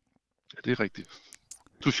 Ja, det er rigtigt.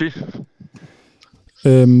 Touché.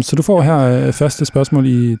 Så du får her første spørgsmål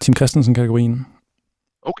i Tim Christensen-kategorien.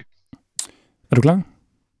 Okay. Er du klar?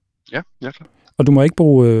 Ja, jeg er klar. Og du må ikke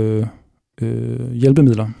bruge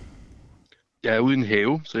hjælpemidler. Jeg er ude i en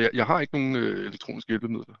have, så jeg har ikke nogen elektroniske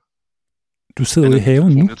hjælpemidler. Du sidder ude i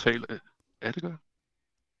haven nu? Ja, det gør jeg.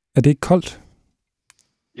 Er det ikke koldt?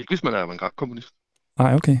 Ikke hvis man er avantgarde-kommunist.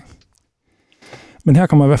 Nej, okay. Men her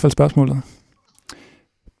kommer i hvert fald spørgsmålet.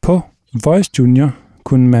 På Voice Junior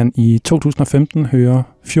kunne man i 2015 høre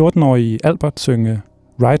 14-årige Albert synge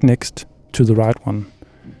Right Next to the Right One.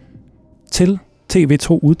 Til TV2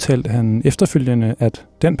 udtalte han efterfølgende, at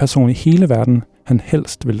den person i hele verden, han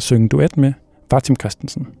helst ville synge duet med, var Tim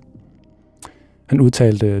Christensen. Han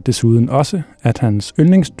udtalte desuden også, at hans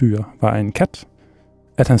yndlingsdyr var en kat,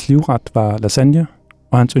 at hans livret var lasagne,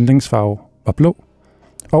 og hans yndlingsfarve var blå,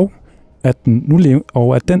 og at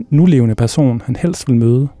den nulevende person, han helst ville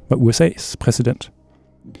møde, var USA's præsident.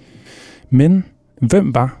 Men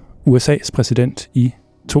hvem var USA's præsident i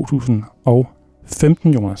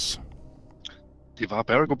 2015, Jonas? Det var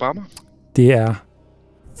Barack Obama. Det er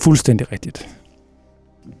fuldstændig rigtigt.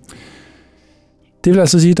 Det vil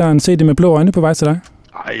altså sige, at der er en CD med blå øjne på vej til dig?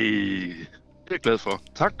 Ej, det er jeg glad for.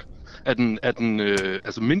 Tak. Er den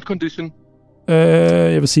mint condition?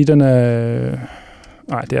 Jeg vil sige, den er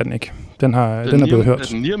Nej, det er den ikke. Den er blevet hørt. Er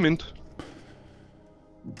den near mint?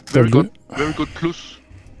 Very good plus.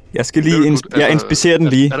 Jeg skal lige inspicere den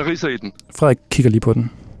lige. Er der ridser i den? Frederik kigger lige på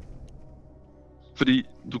den. Fordi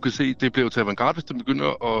du kan se, det bliver jo til avantgarde, hvis den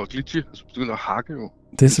begynder at glitche. Altså begynder at hakke jo.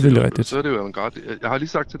 Det er selvfølgelig rigtigt. Så er det jo avantgarde. Jeg har lige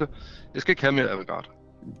sagt til dig, jeg skal ikke have mere avantgarde.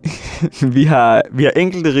 vi har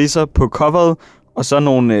enkelte ridser på coveret, og så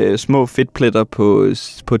nogle små fedtpletter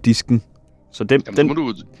på disken. Så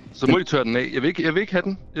så må I tørre den af. Jeg vil ikke have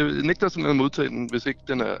den. Jeg nægter simpelthen at modtage den, hvis ikke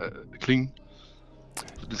den er clean.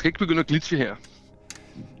 Det skal ikke begynde at glitche her.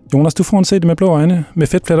 Jonas, du får en CD med blå øjne, med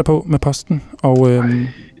fedtpletter på, med posten, og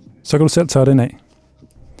så kan du selv tørre den af.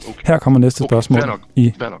 Okay. Her kommer næste spørgsmål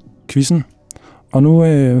i quizzen. Og nu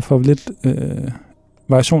får vi lidt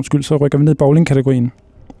variationsskyld, så rykker vi ned i bowling-kategorien.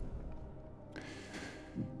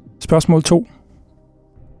 Spørgsmål 2.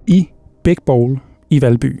 I Big Bowl i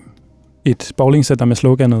Valby, et bowlingcenter med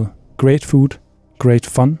sloganet Great Food, Great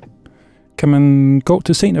Fun, kan man gå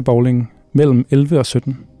til seniorbowling mellem 11 og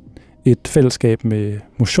 17. Et fællesskab med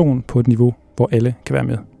motion på et niveau, hvor alle kan være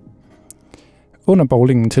med. Under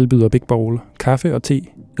bowlingen tilbyder Big Bowl kaffe og te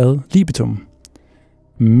ad libitum.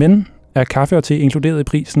 Men er kaffe og te inkluderet i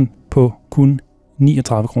prisen på kun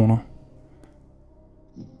 39 kroner?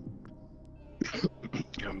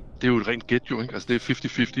 Jamen, det er jo et rent gæt jo, ikke? Altså det er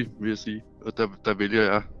 50-50, vil jeg sige. Og der vælger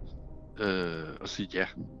jeg at sige ja.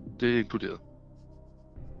 Det er inkluderet.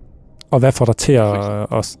 Og hvad får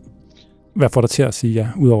dig til at sige ja,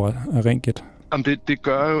 udover at rent gæt? Jamen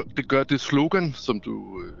det gør det slogan, som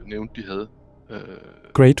du nævnte, de havde.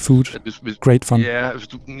 Great food, great fun. Ja,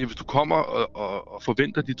 hvis du kommer og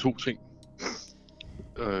forventer de to ting,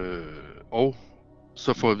 og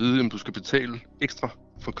så får at vide, om du skal betale ekstra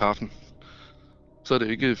for kaffen, så er det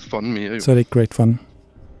ikke fun mere. Jo. Så er det ikke great fun?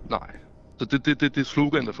 Nej. Så det er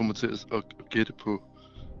slogan, der får mig til at gætte på,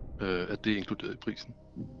 at det er inkluderet i prisen.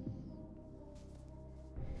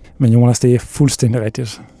 Men Jonas, det er fuldstændig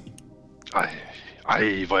rigtigt.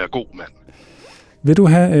 Ej, hvor er jeg god, mand. Vil du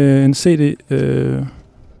have en CD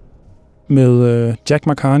med Jack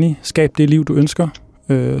McCartney, Skab det liv, du ønsker,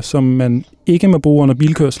 som man ikke må bruge under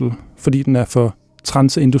bilkørsel, fordi den er for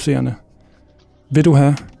transeinducerende? Vil du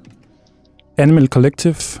have Animal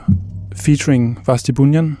Collective featuring Vasti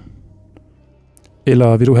Bunyan?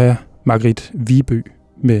 Eller vil du have Margrit Viby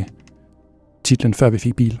med titlen Før vi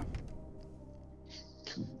fik bil?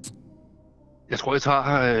 Jeg tror, jeg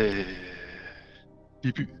tager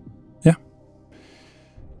Viby. Ja.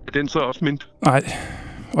 Er den så også mint? Nej,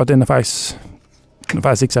 og den er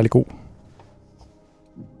faktisk ikke særlig god.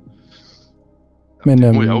 Men,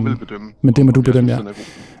 det må jeg jo vel bedømme. Men det må du bedømme, ja.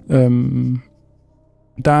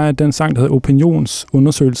 Der er den sang, der hedder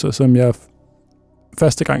Opinionsundersøgelser, som jeg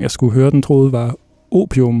første gang, jeg skulle høre den, troede var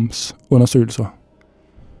opiumsundersøgelser.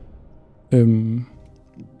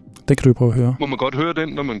 Det kan du prøve at høre. Må man godt høre den,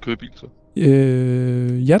 når man kører bil, så?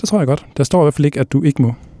 Ja, det tror jeg godt. Der står i hvert fald ikke, at du ikke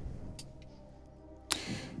må.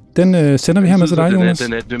 Den sender vi her med til dig, Jonas.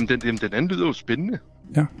 Den anden lyder jo spændende.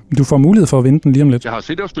 Ja, du får mulighed for at vinde den lige om lidt. Jeg har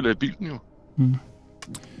set dig spille i bilen jo. Mm.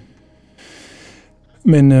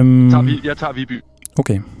 Men jeg tager Viby.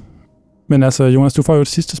 Okay. Men altså, Jonas, du får jo et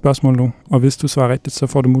sidste spørgsmål nu, og hvis du svarer rigtigt, så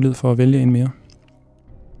får du mulighed for at vælge en mere.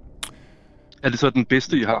 Er det så den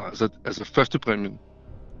bedste, I har? Altså første præmien?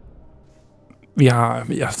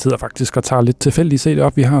 Jeg sidder faktisk og tager lidt tilfældigt set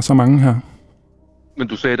op. Vi har så mange her. Men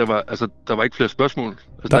du sagde, der var ikke flere spørgsmål?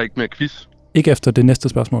 Der er ikke mere quiz? Ikke efter det næste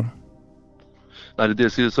spørgsmål. Nej, det er det,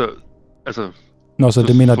 jeg siger. Så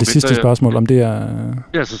det mener det sidste spørgsmål, om det er...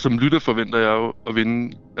 Ja, så som lytter forventer jeg jo at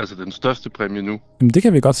vinde den største præmie nu. Jamen, det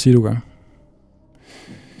kan vi godt sige, du gør.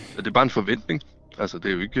 Det er bare en forventning. Altså, det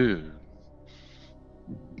er jo ikke... Det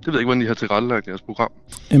ved jeg ikke, hvordan I har tilrettelagt jeres program.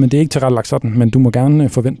 Jamen, det er ikke tilrettelagt sådan, men du må gerne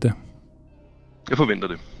forvente det. Jeg forventer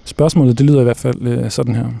det. Spørgsmålet, det lyder i hvert fald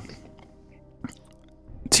sådan her.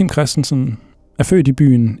 Tim Christensen er født i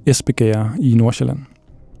byen Esbjerg i Nordsjælland.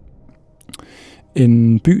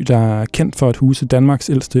 En by, der er kendt for at huse Danmarks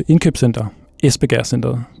ældste indkøbscenter,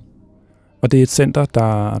 Esbjerg-centret. Og det er et center,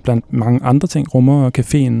 der blandt mange andre ting rummer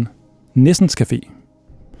caféen Nissens Café.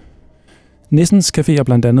 Nissens Café er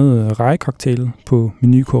blandt andet rejecocktail på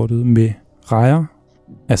menukortet med rejer,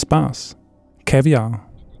 asparges, kaviar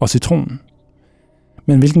og citron.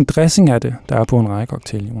 Men hvilken dressing er det, der er på en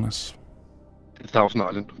rejecocktail, Jonas? Thousand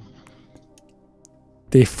Island.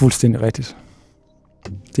 Det er fuldstændig rigtigt.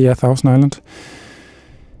 Det er Thousand Island.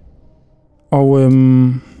 Og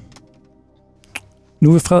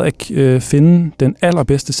nu vil Frederik finde den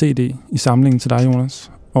allerbedste CD i samlingen til dig,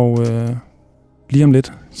 Jonas. Og lige om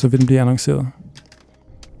lidt, så vil den blive annonceret.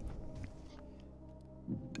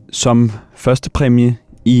 Som første præmie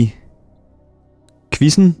i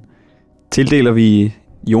quizzen tildeler vi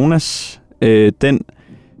Jonas den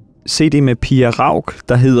CD med Pia Rauk,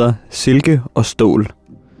 der hedder Silke og Stål.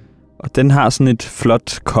 Og den har sådan et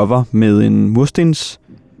flot cover med en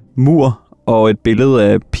murstensmur og et billede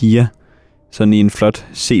af Pia, sådan i en flot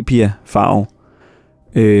sepia-farve.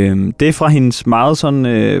 Det er fra hendes meget sådan,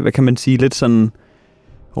 hvad kan man sige, lidt sådan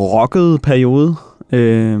rockede periode.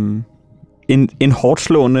 En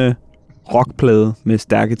hårdslående rockplade med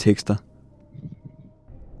stærke tekster.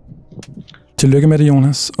 Tillykke med det,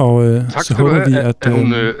 Jonas. Og Tak så skal håber du vi, have. at...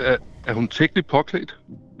 Er hun teknisk påklædt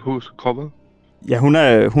på coveret? Ja,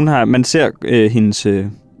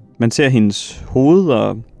 man ser hendes hoved,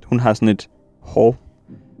 og hun har sådan et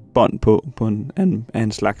hårbånd på af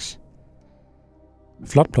en slags.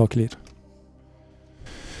 Flot påklædt.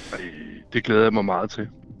 Det glæder jeg mig meget til.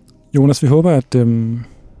 Jonas, vi håber, at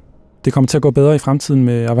det kommer til at gå bedre i fremtiden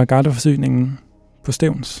med avantgarde-forsyningen på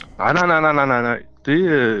Stevns. Nej. Det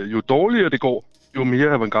er jo dårligere det går, jo mere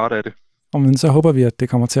avantgarde er det. Men så håber vi, at det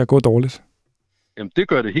kommer til at gå dårligt. Jamen, det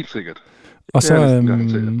gør det helt sikkert. Og så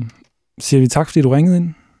siger vi tak, fordi du ringede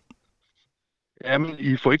ind. Jamen,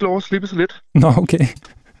 I får ikke lov at slippe så lidt. Nå, okay.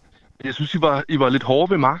 Jeg synes, I var lidt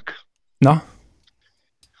hårde ved Mark. Nå.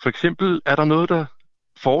 For eksempel er der noget, der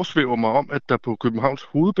forsvæver mig om, at der på Københavns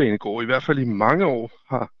Hovedbanegård i hvert fald i mange år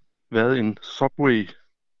har været en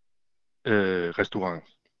Subway-restaurant.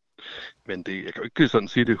 Men jeg kan jo ikke sådan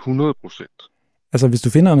sige det 100%. Altså, hvis du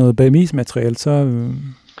finder noget BMI's-materiale, så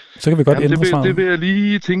kan vi godt ændre svaret. Det vil jeg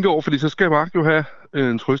lige tænke over, fordi så skal Mark jo have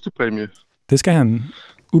en trøstepræmie. Det skal han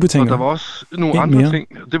ubetinget. Og der var også nogle andre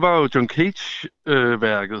ting. Det var jo John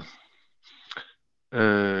Cage-værket,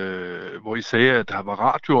 hvor I sagde, at der var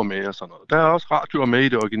radioer med og sådan noget. Der er også radioer med i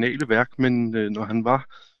det originale værk, men når han var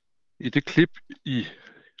i det klip, I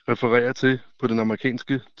refererer til på den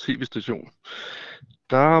amerikanske tv-station,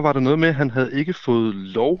 der var der noget med, at han havde ikke fået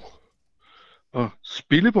lov at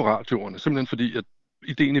spille på radioerne, simpelthen fordi, at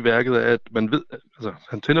ideen i værket er, at man ved, altså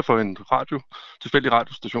han tænder for en tilfældig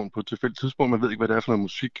radiostation på et tilfældigt tidspunkt, man ved ikke, hvad det er for noget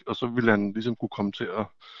musik, og så ville han ligesom kunne komme til at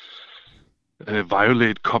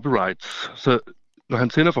violate copyrights. Så når han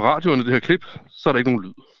tænder for radioerne det her klip, så er der ikke nogen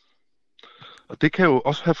lyd. Og det kan jo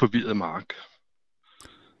også have forvirret Mark.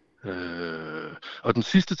 Og den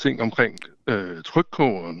sidste ting omkring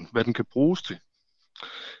trykkogeren, hvad den kan bruges til,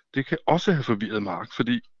 det kan også have forvirret Mark,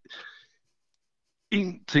 fordi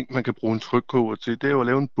en ting, man kan bruge en trykkoger til, det er jo at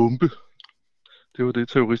lave en bombe. Det var det,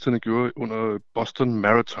 terroristerne gjorde under Boston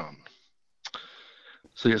Marathon.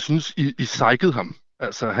 Så jeg synes, I psykede ham.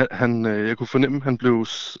 Altså, jeg kunne fornemme, at han blev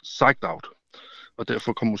psyched out, og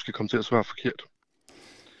derfor måske kom til at svare forkert.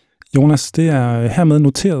 Jonas, det er hermed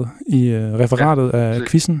noteret i referatet af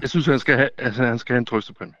quizzen. Jeg synes, han skal have en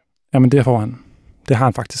trøstepræmie. Jamen, det får han. Det har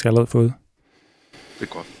han faktisk allerede fået. Det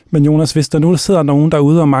er godt. Men Jonas, hvis der nu sidder nogen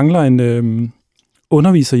derude og mangler en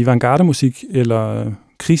underviser i avantgarde-musik eller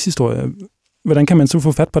krigshistorie, hvordan kan man så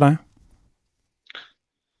få fat på dig?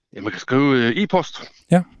 Ja, man kan skrive e-post.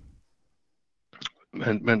 Ja.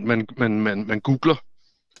 Man googler.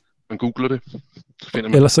 Man googler det. Så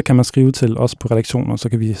ellers så kan man skrive til os på redaktionen, og så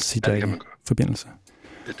kan vi sige der i forbindelse.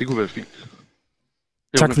 Ja, det kunne være fint.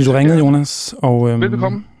 Tak fordi du ringede, Jonas, og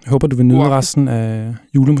velbekomme. Jeg håber, du vil nyde resten af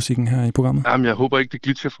julemusikken her i programmet. Jamen, jeg håber ikke, det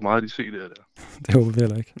glitcher for meget, de CD'er der. Det håber vi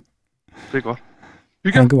heller ikke. Det er godt.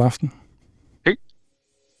 Ha' en god aften. Hej.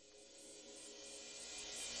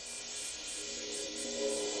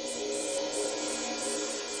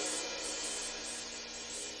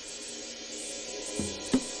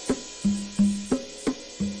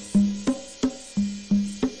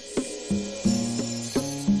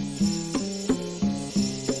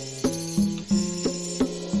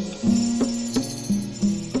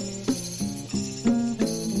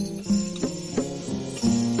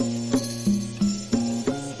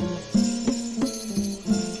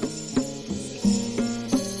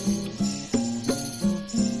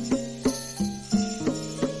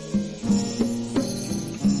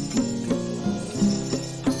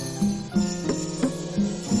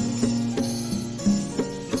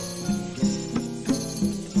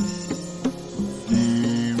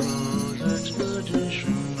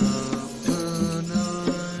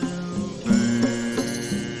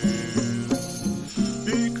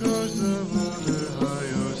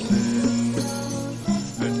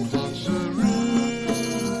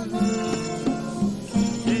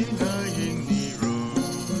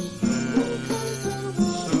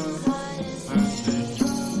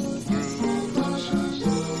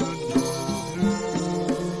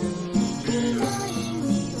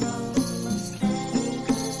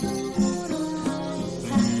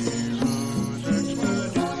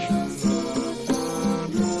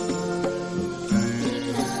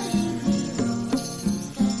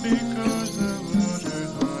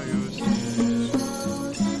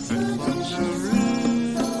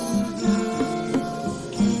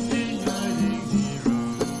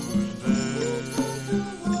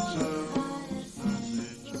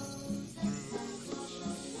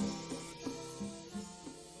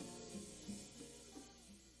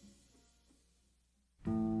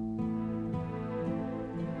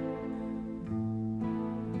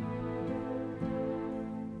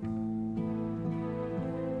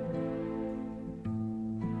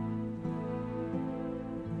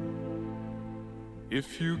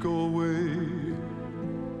 If you go away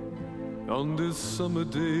on this summer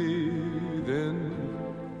day, then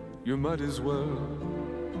you might as well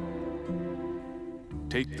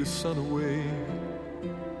take the sun away.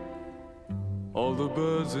 All the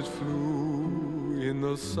birds that flew in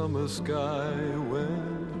the summer sky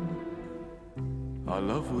when our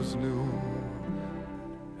love was new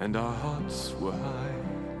and our hearts were high,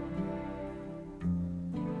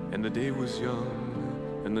 and the day was young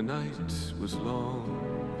and the night was long,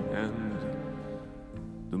 and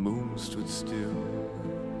the moon stood still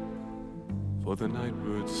for the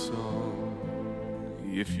nightbird's song.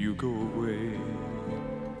 If you go away,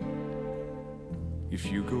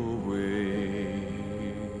 if you go away,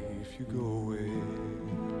 if you go away.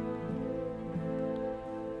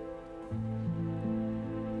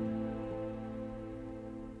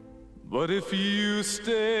 But if you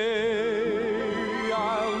stay,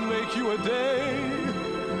 I'll make you a day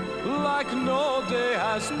like no day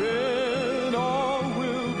has been or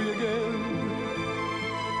will be again.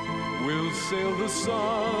 We'll sail the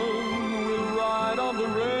sun, we'll ride on the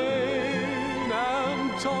rain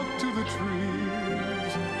and talk to the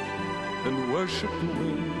trees and worship the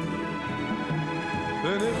wind.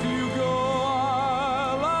 Then if you go,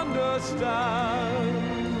 I'll understand.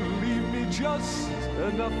 Leave me just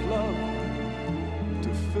enough love to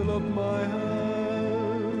fill up my hand.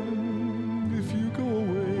 If you go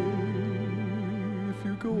away, if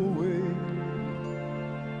you go away,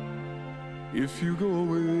 if you go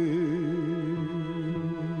away.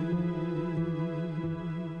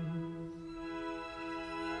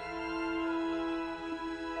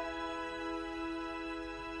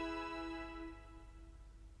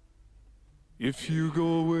 If you go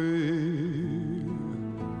away,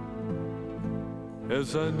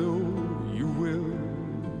 as I know you will,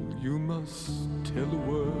 you must tell the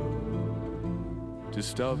world to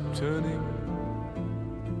stop turning,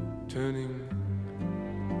 turning,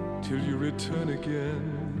 till you return again.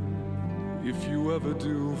 If you ever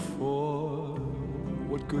do, for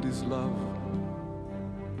what good is love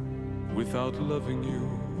without loving you?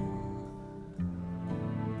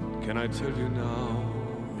 Can I tell you now,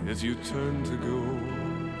 as you turn to go,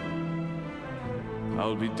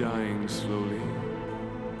 I'll be dying slowly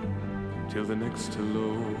till the next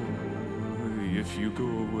hello. If you go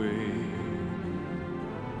away,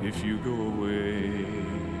 if you go away,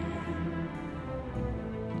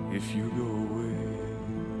 if you go away.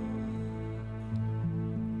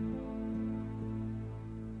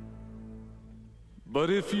 But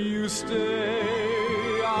if you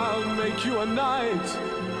stay, I'll make you a night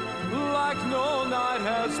like no night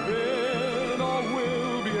has been or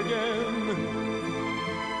will be again.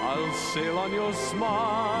 I'll sail on your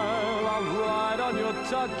smile, I'll ride on your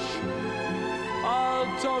touch, I'll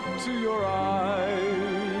talk to your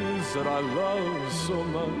eyes that I love so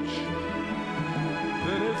much.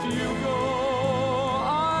 Then if you go,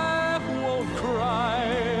 I won't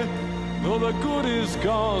cry, though the good is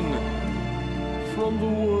gone from the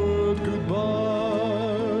word goodbye.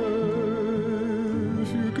 If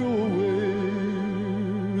you go away,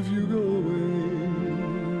 if you go away,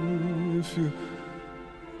 if you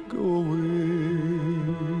go away.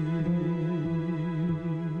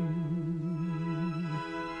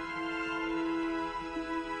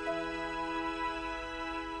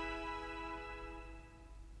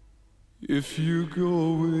 If you go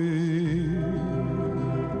away,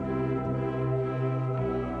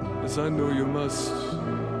 as I know you must,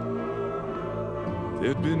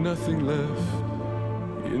 there'd be nothing left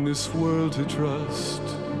in this world to trust.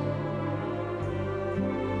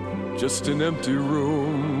 Just an empty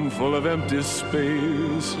room full of empty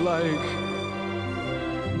space, like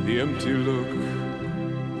the empty look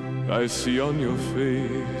I see on your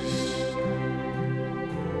face.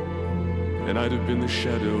 And I'd have been the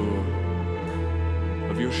shadow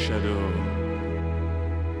of your shadow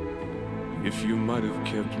if you might have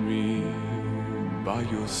kept me by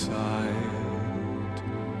your side.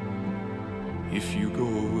 If you go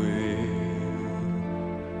away,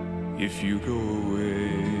 if you go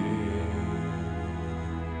away.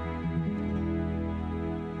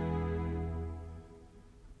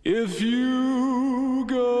 If you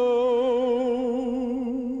go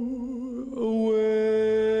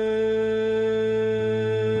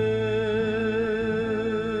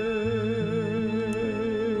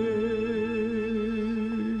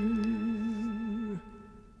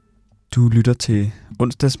Du lytter til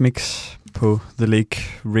Onsdagsmix på The Lake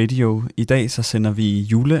Radio. I dag så sender vi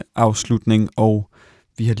juleafslutning, og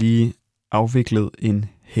vi har lige afviklet en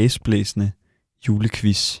hæsblæsende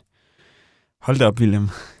julequiz. Hold da op, William.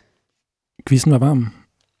 Quizzen var varm.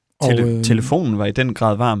 Telefonen var i den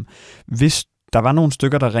grad varm. Hvis Der var nogle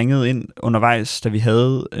stykker, der ringede ind undervejs, da vi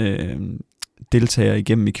havde deltagere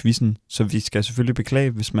igennem i quizzen, så vi skal selvfølgelig beklage,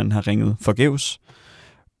 hvis man har ringet forgæves.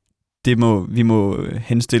 Vi må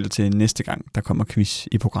henstille til næste gang, der kommer quiz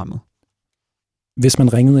i programmet. Hvis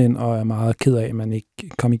man ringede ind og er meget ked af, at man ikke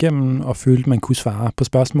kom igennem og følte, at man kunne svare på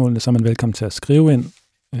spørgsmålene, så er man velkommen til at skrive ind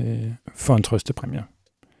for en trøstepræmie.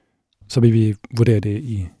 Så vil vi vurdere det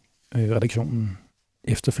i redaktionen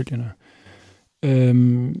efterfølgende.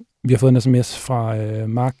 Vi har fået en sms fra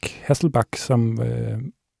Mark Hasselbach, som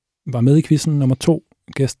var med i quizzen. Nummer 2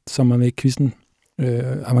 gæst, som var med i quizzen.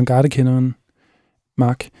 Avantgarde-kenderen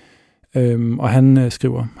Mark. Og han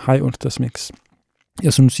skriver, hej Onsdagsmix.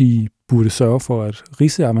 Jeg synes, I burde sørge for at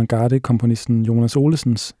ridse avantgarde-komponisten Jonas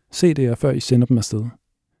Olesens CD'er, før I sender dem afsted.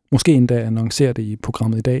 Måske endda annoncere det i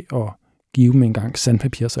programmet i dag og give dem en gang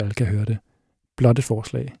sandpapir, så alle kan høre det. Blot et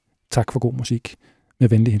forslag. Tak for god musik. Med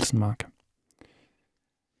venlig hilsen, Mark.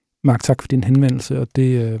 Mark, tak for din henvendelse, og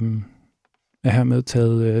det er hermed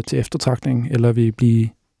taget til eftertragtning, eller vil blive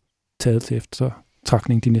taget til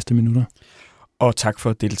eftertragtning de næste minutter. Og tak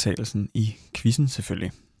for deltagelsen i quizzen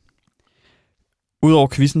selvfølgelig. Udover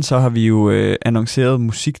quizzen, så har vi jo annonceret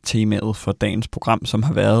musiktemaet for dagens program, som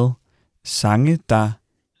har været sange, der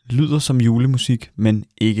lyder som julemusik, men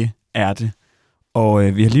ikke er det.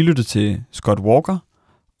 Og vi har lige lyttet til Scott Walker,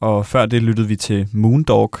 og før det lyttede vi til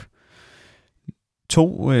Moondog.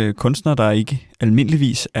 2 kunstnere, der ikke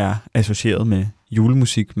almindeligvis er associeret med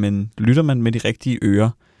julemusik, men lytter man med de rigtige ører,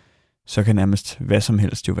 så kan nærmest hvad som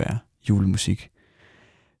helst jo være julemusik.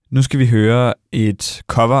 Nu skal vi høre et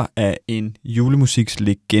cover af en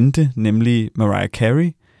julemusikslegende, nemlig Mariah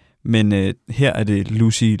Carey, men her er det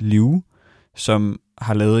Liyou, som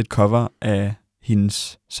har lavet et cover af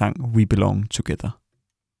hendes sang We Belong Together.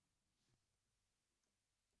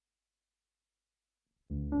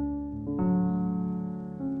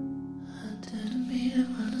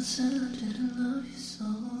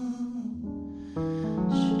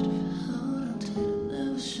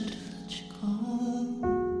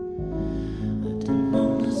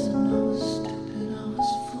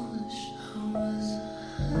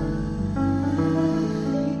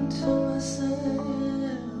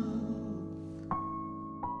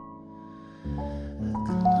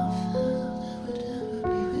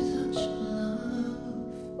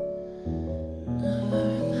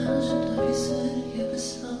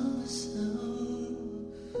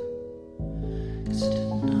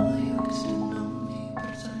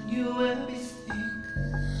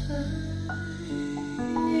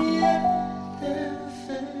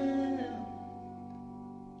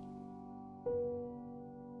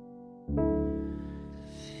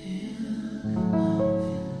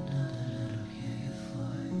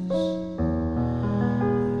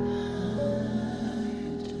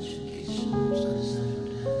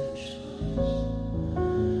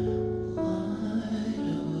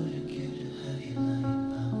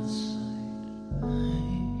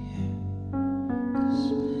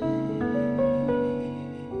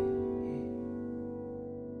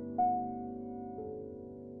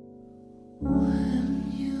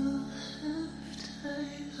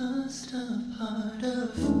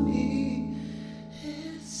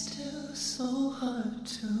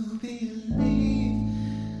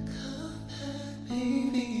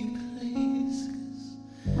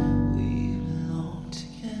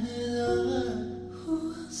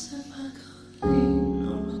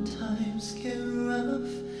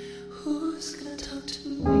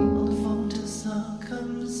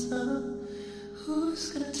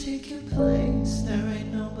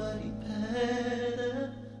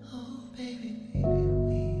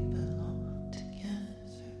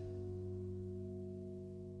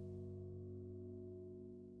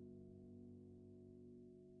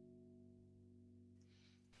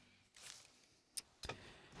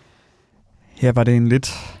 Her var det en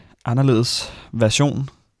lidt anderledes version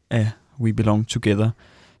af We Belong Together,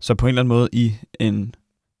 så på en eller anden måde i en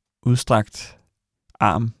udstrakt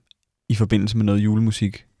arm i forbindelse med noget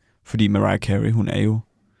julemusik, fordi Mariah Carey, hun er jo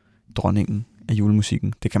dronningen af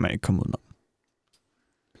julemusikken. Det kan man ikke komme udenom.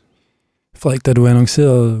 Frederik, da du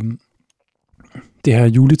annoncerede det her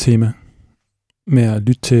juletema med at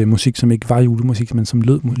lytte til musik, som ikke var julemusik, men som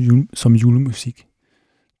lød som julemusik,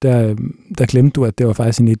 der glemte du, at det var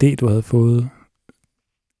faktisk en idé, du havde fået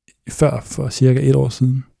før for cirka 1 år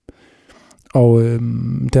siden. Og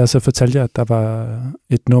der så fortalte jeg, at der var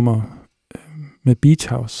et nummer med Beach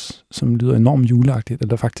House, som lyder enormt juleagtigt,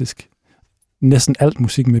 eller faktisk næsten alt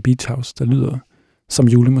musik med Beach House, der lyder som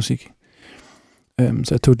julemusik. Så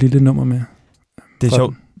jeg tog et lille nummer med. Det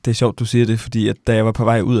er sjovt, du siger det, fordi at da jeg var på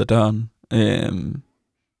vej ud af døren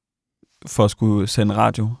for at skulle sende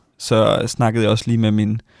radio, så snakkede jeg også lige med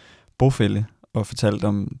min bofælle og fortalte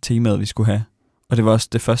om temaet, vi skulle have. Og det var også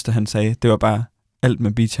det første, han sagde. Det var bare alt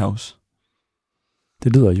med Beach House.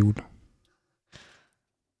 Det lyder jul.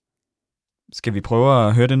 Skal vi prøve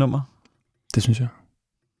at høre det nummer? Det synes jeg.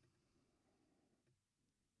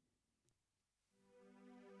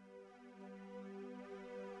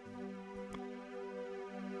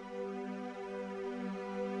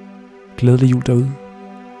 Glædelig jul derude.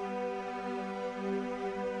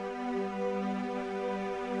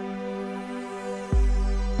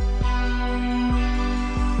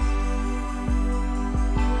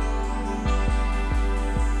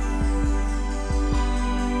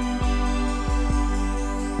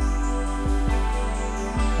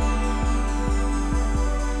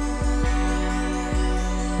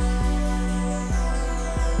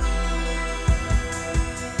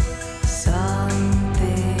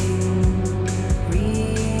 Something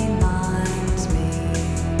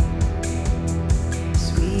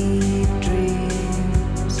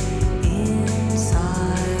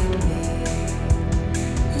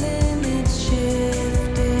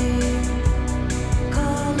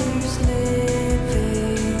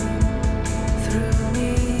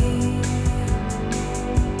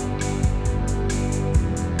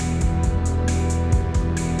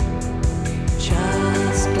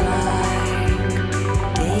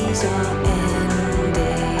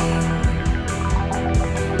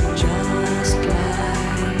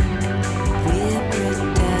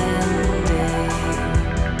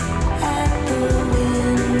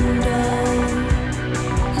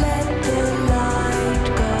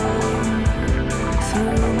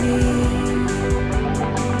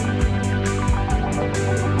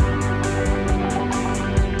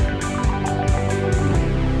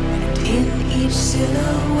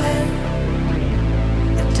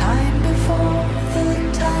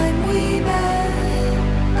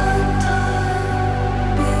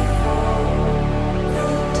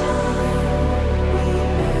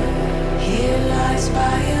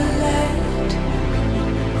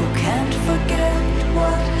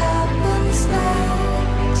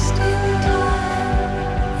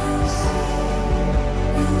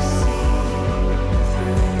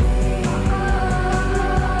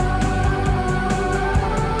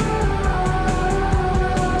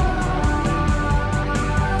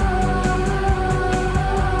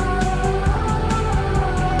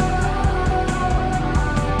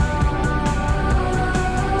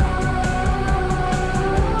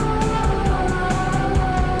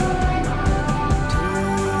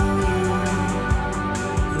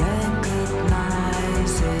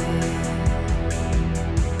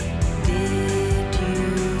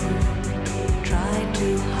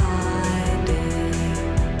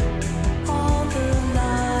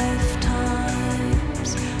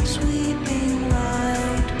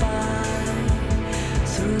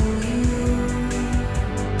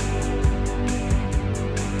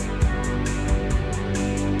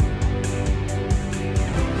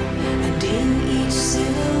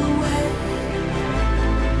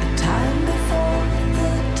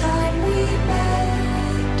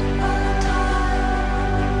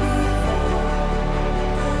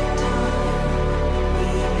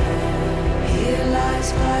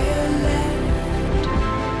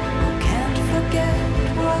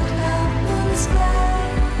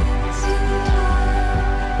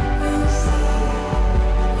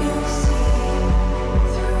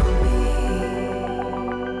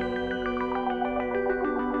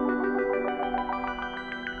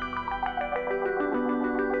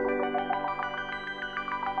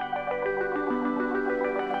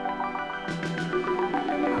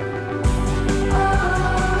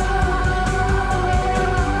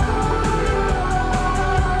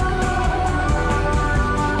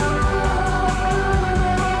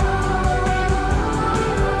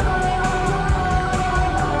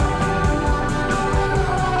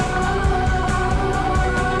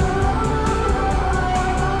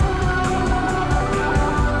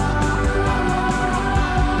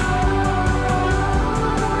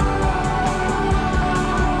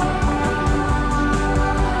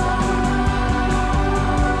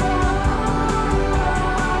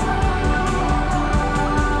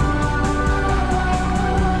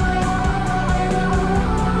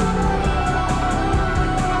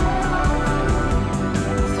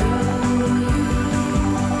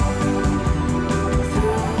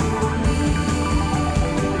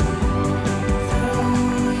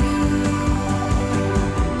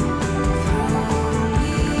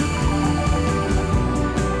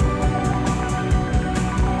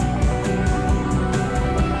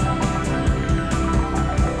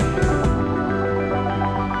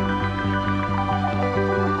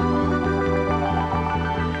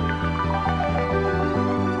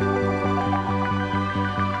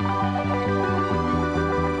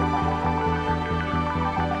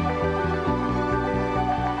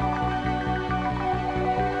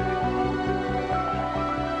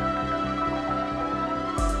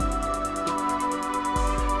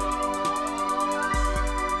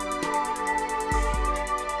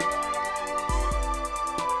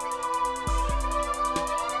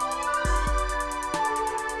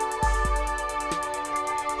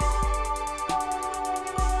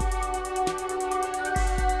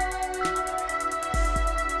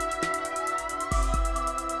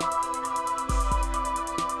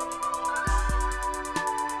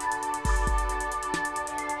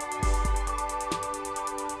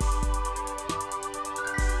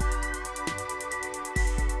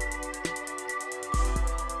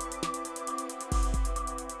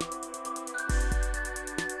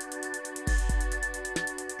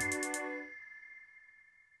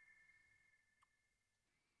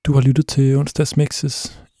Du har lyttet til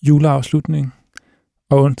Onsdagsmix's juleafslutning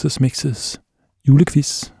og Onsdagsmix's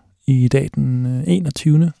julequiz i dag den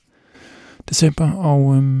 21. december,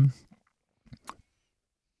 og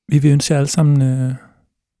vi vil ønske jer alle sammen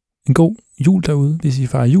en god jul derude, hvis I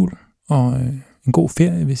fejrer jul, og en god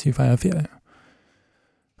ferie, hvis I fejrer ferie.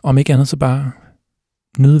 Om ikke andet, så bare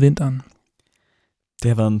nyde vinteren. Det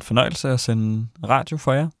har været en fornøjelse at sende radio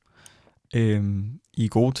for jer. I er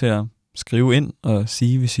gode til at skrive ind og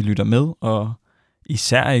sige, hvis I lytter med, og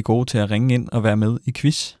især er I gode til at ringe ind og være med i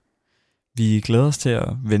quiz. Vi glæder os til at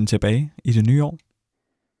vende tilbage i det nye år.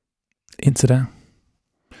 Indtil da,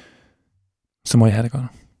 så må I have det godt.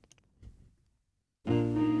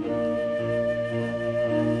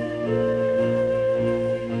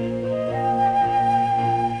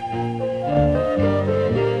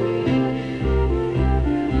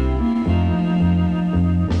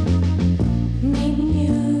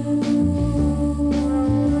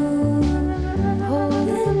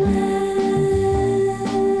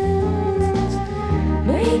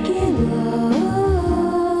 Making love.